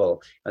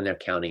impressionable and they're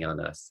counting on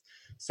us.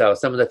 So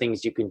some of the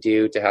things you can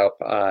do to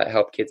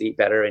help kids eat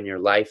better in your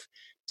life: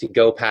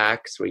 to-go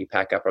packs where you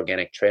pack up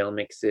organic trail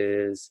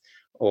mixes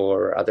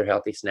or other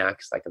healthy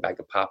snacks like a bag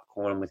of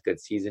popcorn with good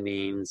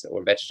seasonings,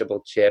 or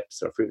vegetable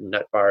chips or fruit and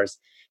nut bars.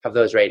 Have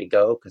those ready to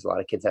go because a lot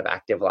of kids have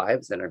active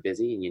lives and are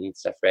busy and you need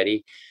stuff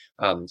ready.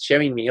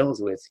 Sharing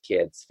meals with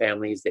kids,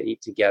 families that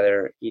eat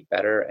together eat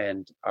better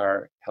and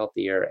are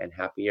healthier and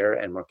happier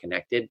and more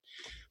connected.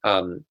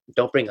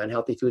 Don't bring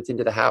unhealthy foods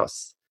into the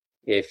house.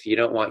 If you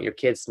don't want your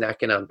kids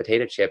snacking on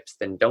potato chips,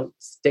 then don't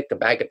stick a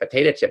bag of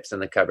potato chips in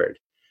the cupboard.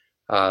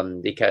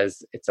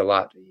 Because it's a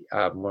lot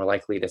more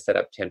likely to set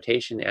up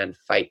temptation and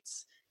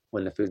fights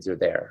when the foods are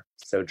there.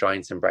 So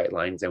drawing some bright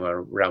lines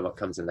around what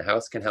comes in the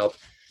house can help.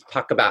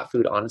 Talk about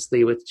food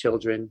honestly with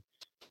children.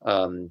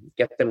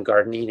 Get them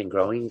gardening and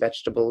growing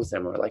vegetables.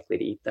 They're more likely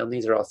to eat them.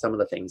 These are all some of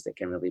the things that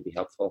can really be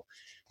helpful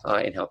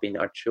in helping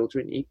our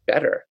children eat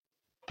better.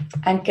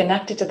 And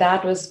connected to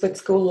that was with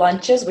school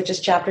lunches, which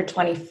is chapter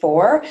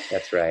 24.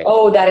 That's right.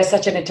 Oh, that is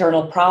such an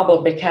eternal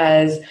problem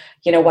because,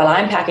 while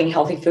I'm packing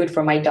healthy food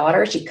for my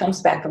daughter, she comes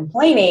back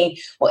complaining,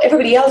 well,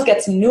 everybody else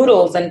gets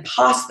noodles and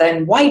pasta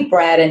and white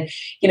bread. And,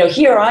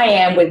 here I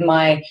am with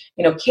my,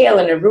 kale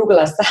and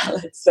arugula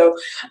salad. So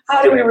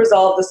how do we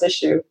resolve this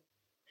issue?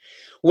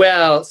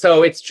 Well,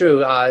 so it's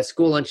true.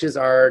 School lunches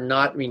are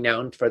not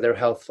renowned for their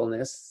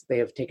healthfulness. They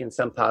have taken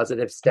some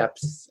positive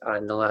steps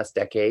in the last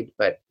decade,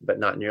 but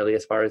not nearly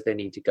as far as they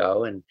need to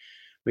go. And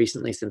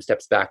recently, some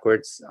steps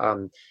backwards.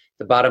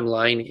 The bottom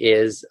line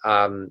is,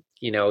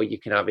 you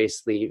can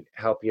obviously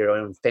help your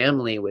own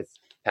family with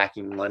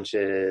packing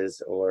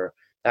lunches or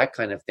that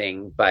kind of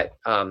thing, but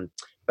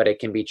it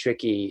can be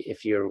tricky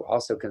if you're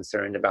also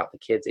concerned about the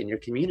kids in your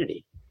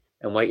community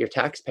and what your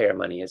taxpayer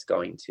money is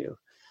going to.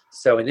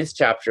 So in this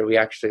chapter, we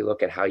actually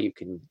look at how you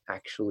can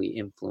actually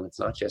influence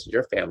not just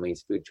your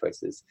family's food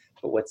choices,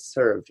 but what's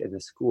served in the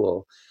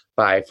school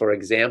by, for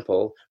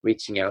example,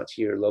 reaching out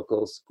to your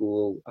local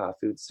school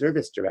food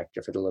service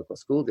director for the local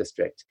school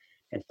district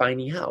and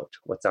finding out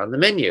what's on the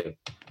menu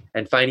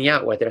and finding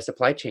out what their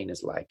supply chain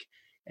is like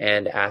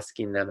and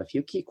asking them a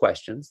few key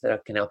questions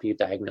that can help you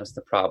diagnose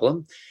the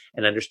problem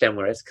and understand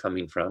where it's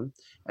coming from,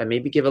 and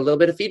maybe give a little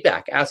bit of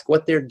feedback. Ask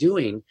what they're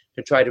doing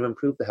to try to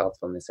improve the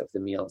healthfulness of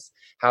the meals,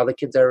 how the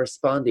kids are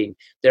responding.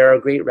 There are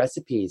great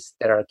recipes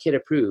that are kid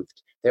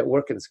approved that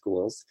work in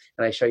schools,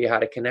 and I show you how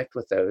to connect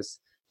with those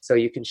so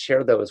you can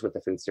share those with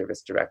the food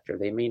service director.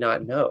 They may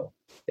not know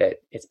that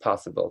it's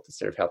possible to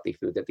serve healthy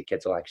food that the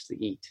kids will actually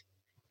eat.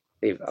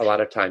 A lot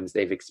of times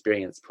they've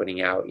experienced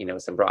putting out,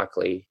 some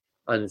broccoli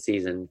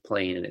unseasoned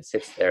plain and it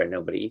sits there and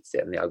nobody eats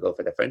it and they all go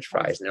for the French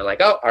fries and they're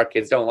like, oh, our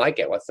kids don't like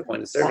it. What's the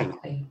point of serving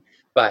it?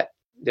 But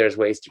there's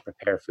ways to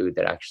prepare food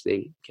that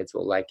actually kids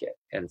will like it.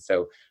 And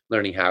so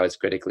learning how is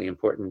critically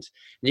important.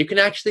 And you can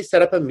actually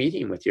set up a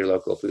meeting with your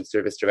local food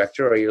service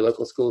director or your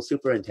local school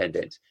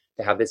superintendent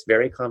to have this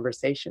very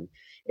conversation.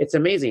 It's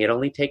amazing. It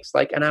only takes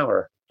like an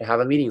hour to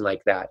have a meeting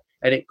like that.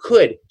 And it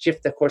could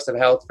shift the course of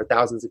health for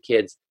thousands of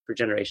kids for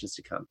generations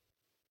to come.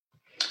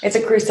 It's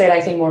a crusade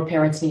I think more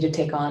parents need to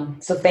take on.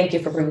 So thank you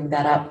for bringing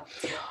that up.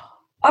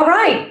 All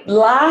right,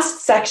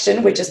 last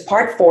section, which is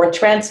part 4,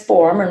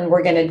 transform. And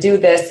we're going to do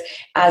this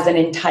as an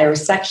entire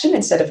section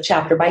instead of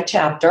chapter by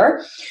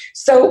chapter.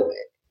 So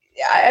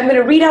I'm going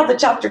to read out the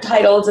chapter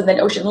titles and then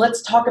Ocean,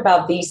 let's talk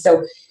about these.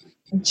 So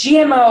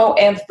GMO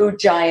and food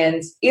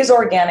giants, is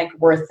organic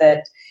worth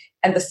it?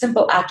 And the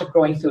simple act of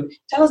growing food.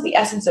 Tell us the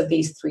essence of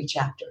these 3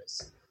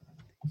 chapters.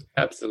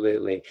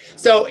 Absolutely.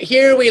 So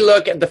here we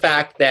look at the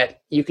fact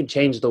that you can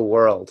change the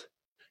world.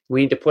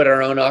 We need to put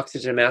our own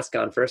oxygen mask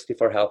on first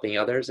before helping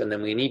others, and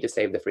then we need to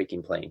save the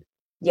freaking plane.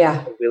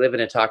 Yeah. We live in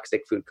a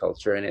toxic food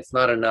culture, and it's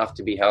not enough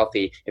to be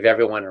healthy if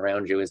everyone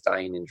around you is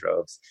dying in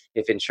droves.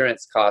 If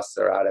insurance costs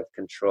are out of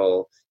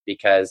control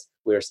because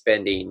we're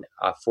spending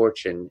a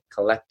fortune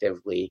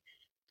collectively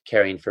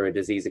caring for a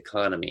disease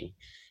economy.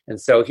 And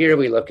so here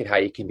we look at how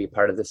you can be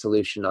part of the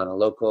solution on a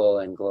local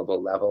and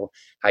global level,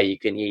 how you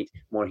can eat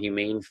more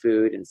humane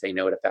food and say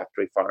no to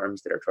factory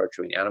farms that are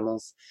torturing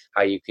animals,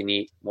 how you can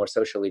eat more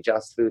socially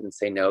just food and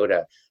say no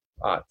to,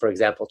 for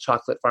example,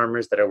 chocolate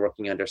farmers that are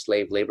working under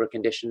slave labor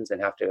conditions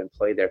and have to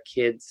employ their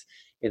kids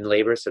in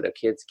labor so their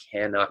kids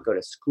cannot go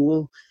to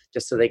school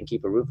just so they can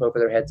keep a roof over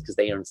their heads because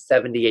they earn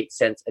 78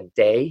 cents a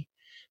day.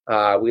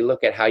 We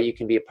look at how you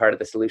can be a part of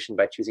the solution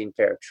by choosing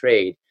fair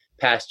trade.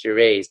 pasture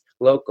raised,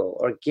 local,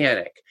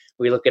 organic.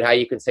 We look at how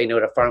you can say no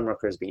to farm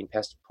workers being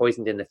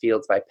poisoned in the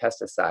fields by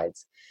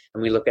pesticides.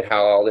 And we look at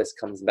how all this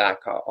comes back,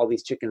 how all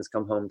these chickens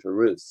come home to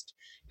roost.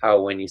 How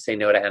when you say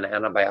no to an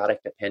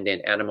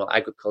antibiotic-dependent animal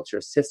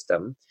agriculture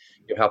system,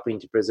 you're helping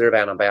to preserve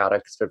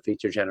antibiotics for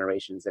future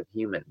generations of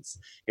humans.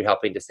 You're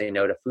helping to say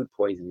no to food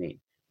poisoning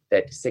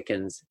that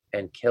sickens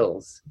and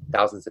kills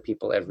thousands of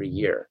people every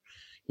year.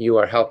 You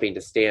are helping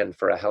to stand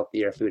for a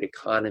healthier food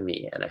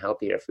economy and a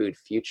healthier food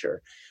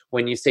future.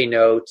 When you say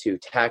no to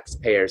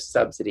taxpayers'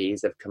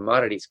 subsidies of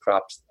commodities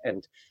crops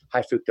and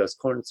high fructose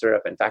corn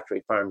syrup and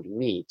factory farmed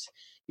meat,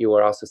 you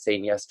are also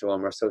saying yes to a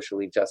more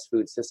socially just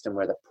food system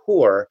where the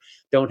poor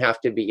don't have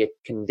to be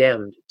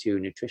condemned to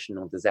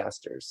nutritional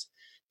disasters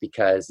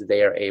because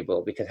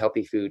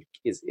healthy food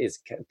is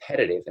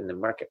competitive in the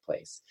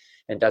marketplace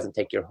and doesn't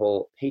take your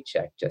whole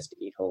paycheck just to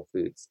eat whole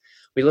foods.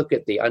 We look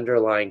at the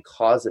underlying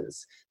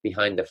causes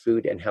behind the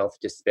food and health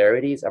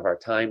disparities of our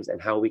times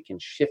and how we can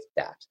shift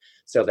that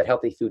so that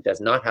healthy food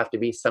does not have to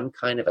be some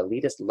kind of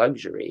elitist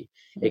luxury.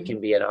 Mm-hmm. It can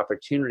be an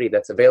opportunity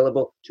that's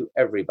available to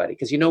everybody.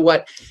 Because you know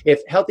what? If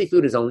healthy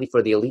food is only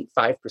for the elite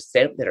 5%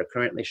 that are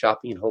currently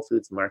shopping in Whole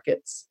Foods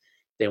markets,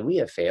 then we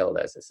have failed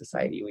as a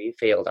society. We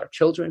failed our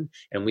children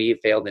and we have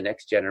failed the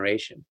next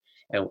generation.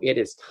 And it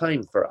is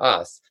time for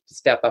us to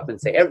step up and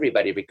say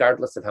everybody,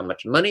 regardless of how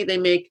much money they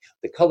make,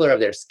 the color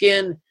of their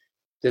skin,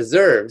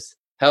 deserves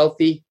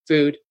healthy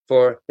food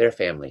for their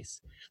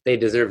families. They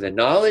deserve the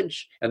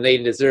knowledge and they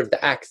deserve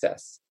the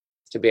access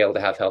to be able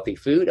to have healthy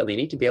food, and they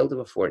need to be able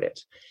to afford it.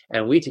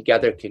 And we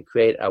together can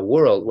create a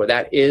world where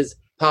that is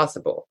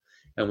possible.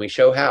 And we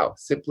show how,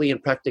 simply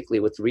and practically,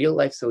 with real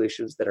life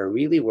solutions that are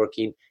really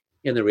working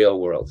in the real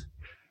world.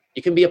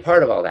 You can be a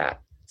part of all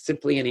that,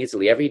 simply and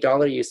easily. Every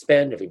dollar you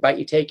spend, every bite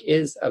you take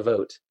is a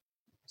vote.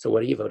 So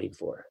what are you voting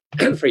for?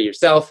 For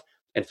yourself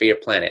and for your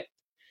planet.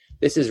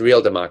 This is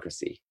real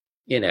democracy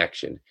in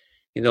action.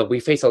 You know,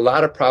 we face a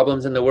lot of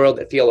problems in the world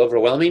that feel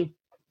overwhelming,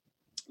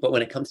 but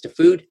when it comes to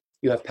food,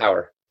 you have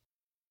power.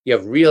 You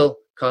have real,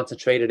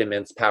 concentrated,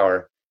 immense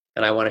power,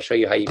 and I want to show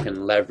you how you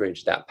can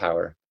leverage that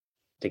power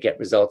to get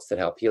results that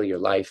help heal your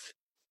life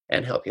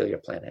and help heal your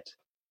planet.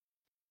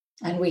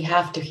 And we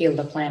have to heal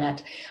the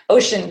planet.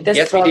 Ocean, this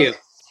yes, book we do.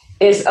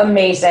 Is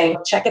amazing.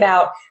 Check it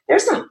out.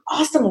 There's some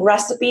awesome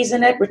recipes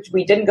in it, which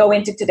we didn't go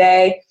into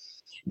today.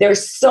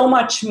 There's so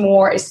much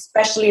more,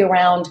 especially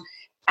around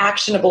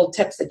actionable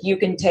tips that you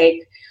can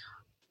take.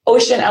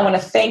 Ocean, I want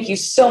to thank you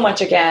so much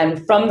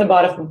again from the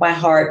bottom of my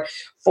heart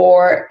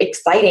for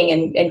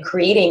exciting and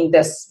creating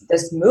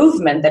this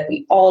movement that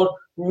we all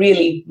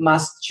really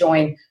must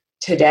join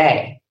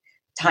today.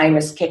 Time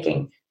is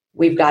kicking.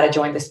 We've got to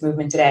join this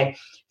movement today.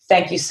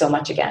 Thank you so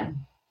much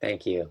again.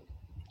 Thank you.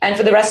 And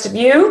for the rest of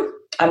you,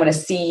 I'm going to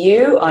see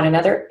you on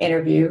another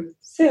interview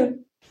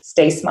soon.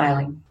 Stay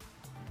smiling.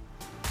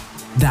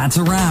 That's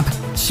a wrap.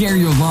 Share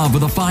your love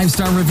with a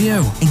 5-star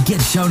review and get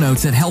show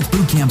notes at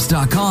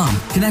healthbootcamps.com.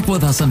 Connect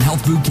with us on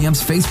Health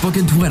Bootcamp's Facebook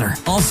and Twitter.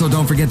 Also,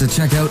 don't forget to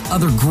check out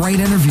other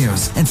great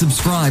interviews and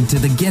subscribe to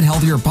the Get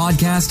Healthier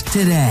podcast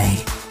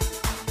today.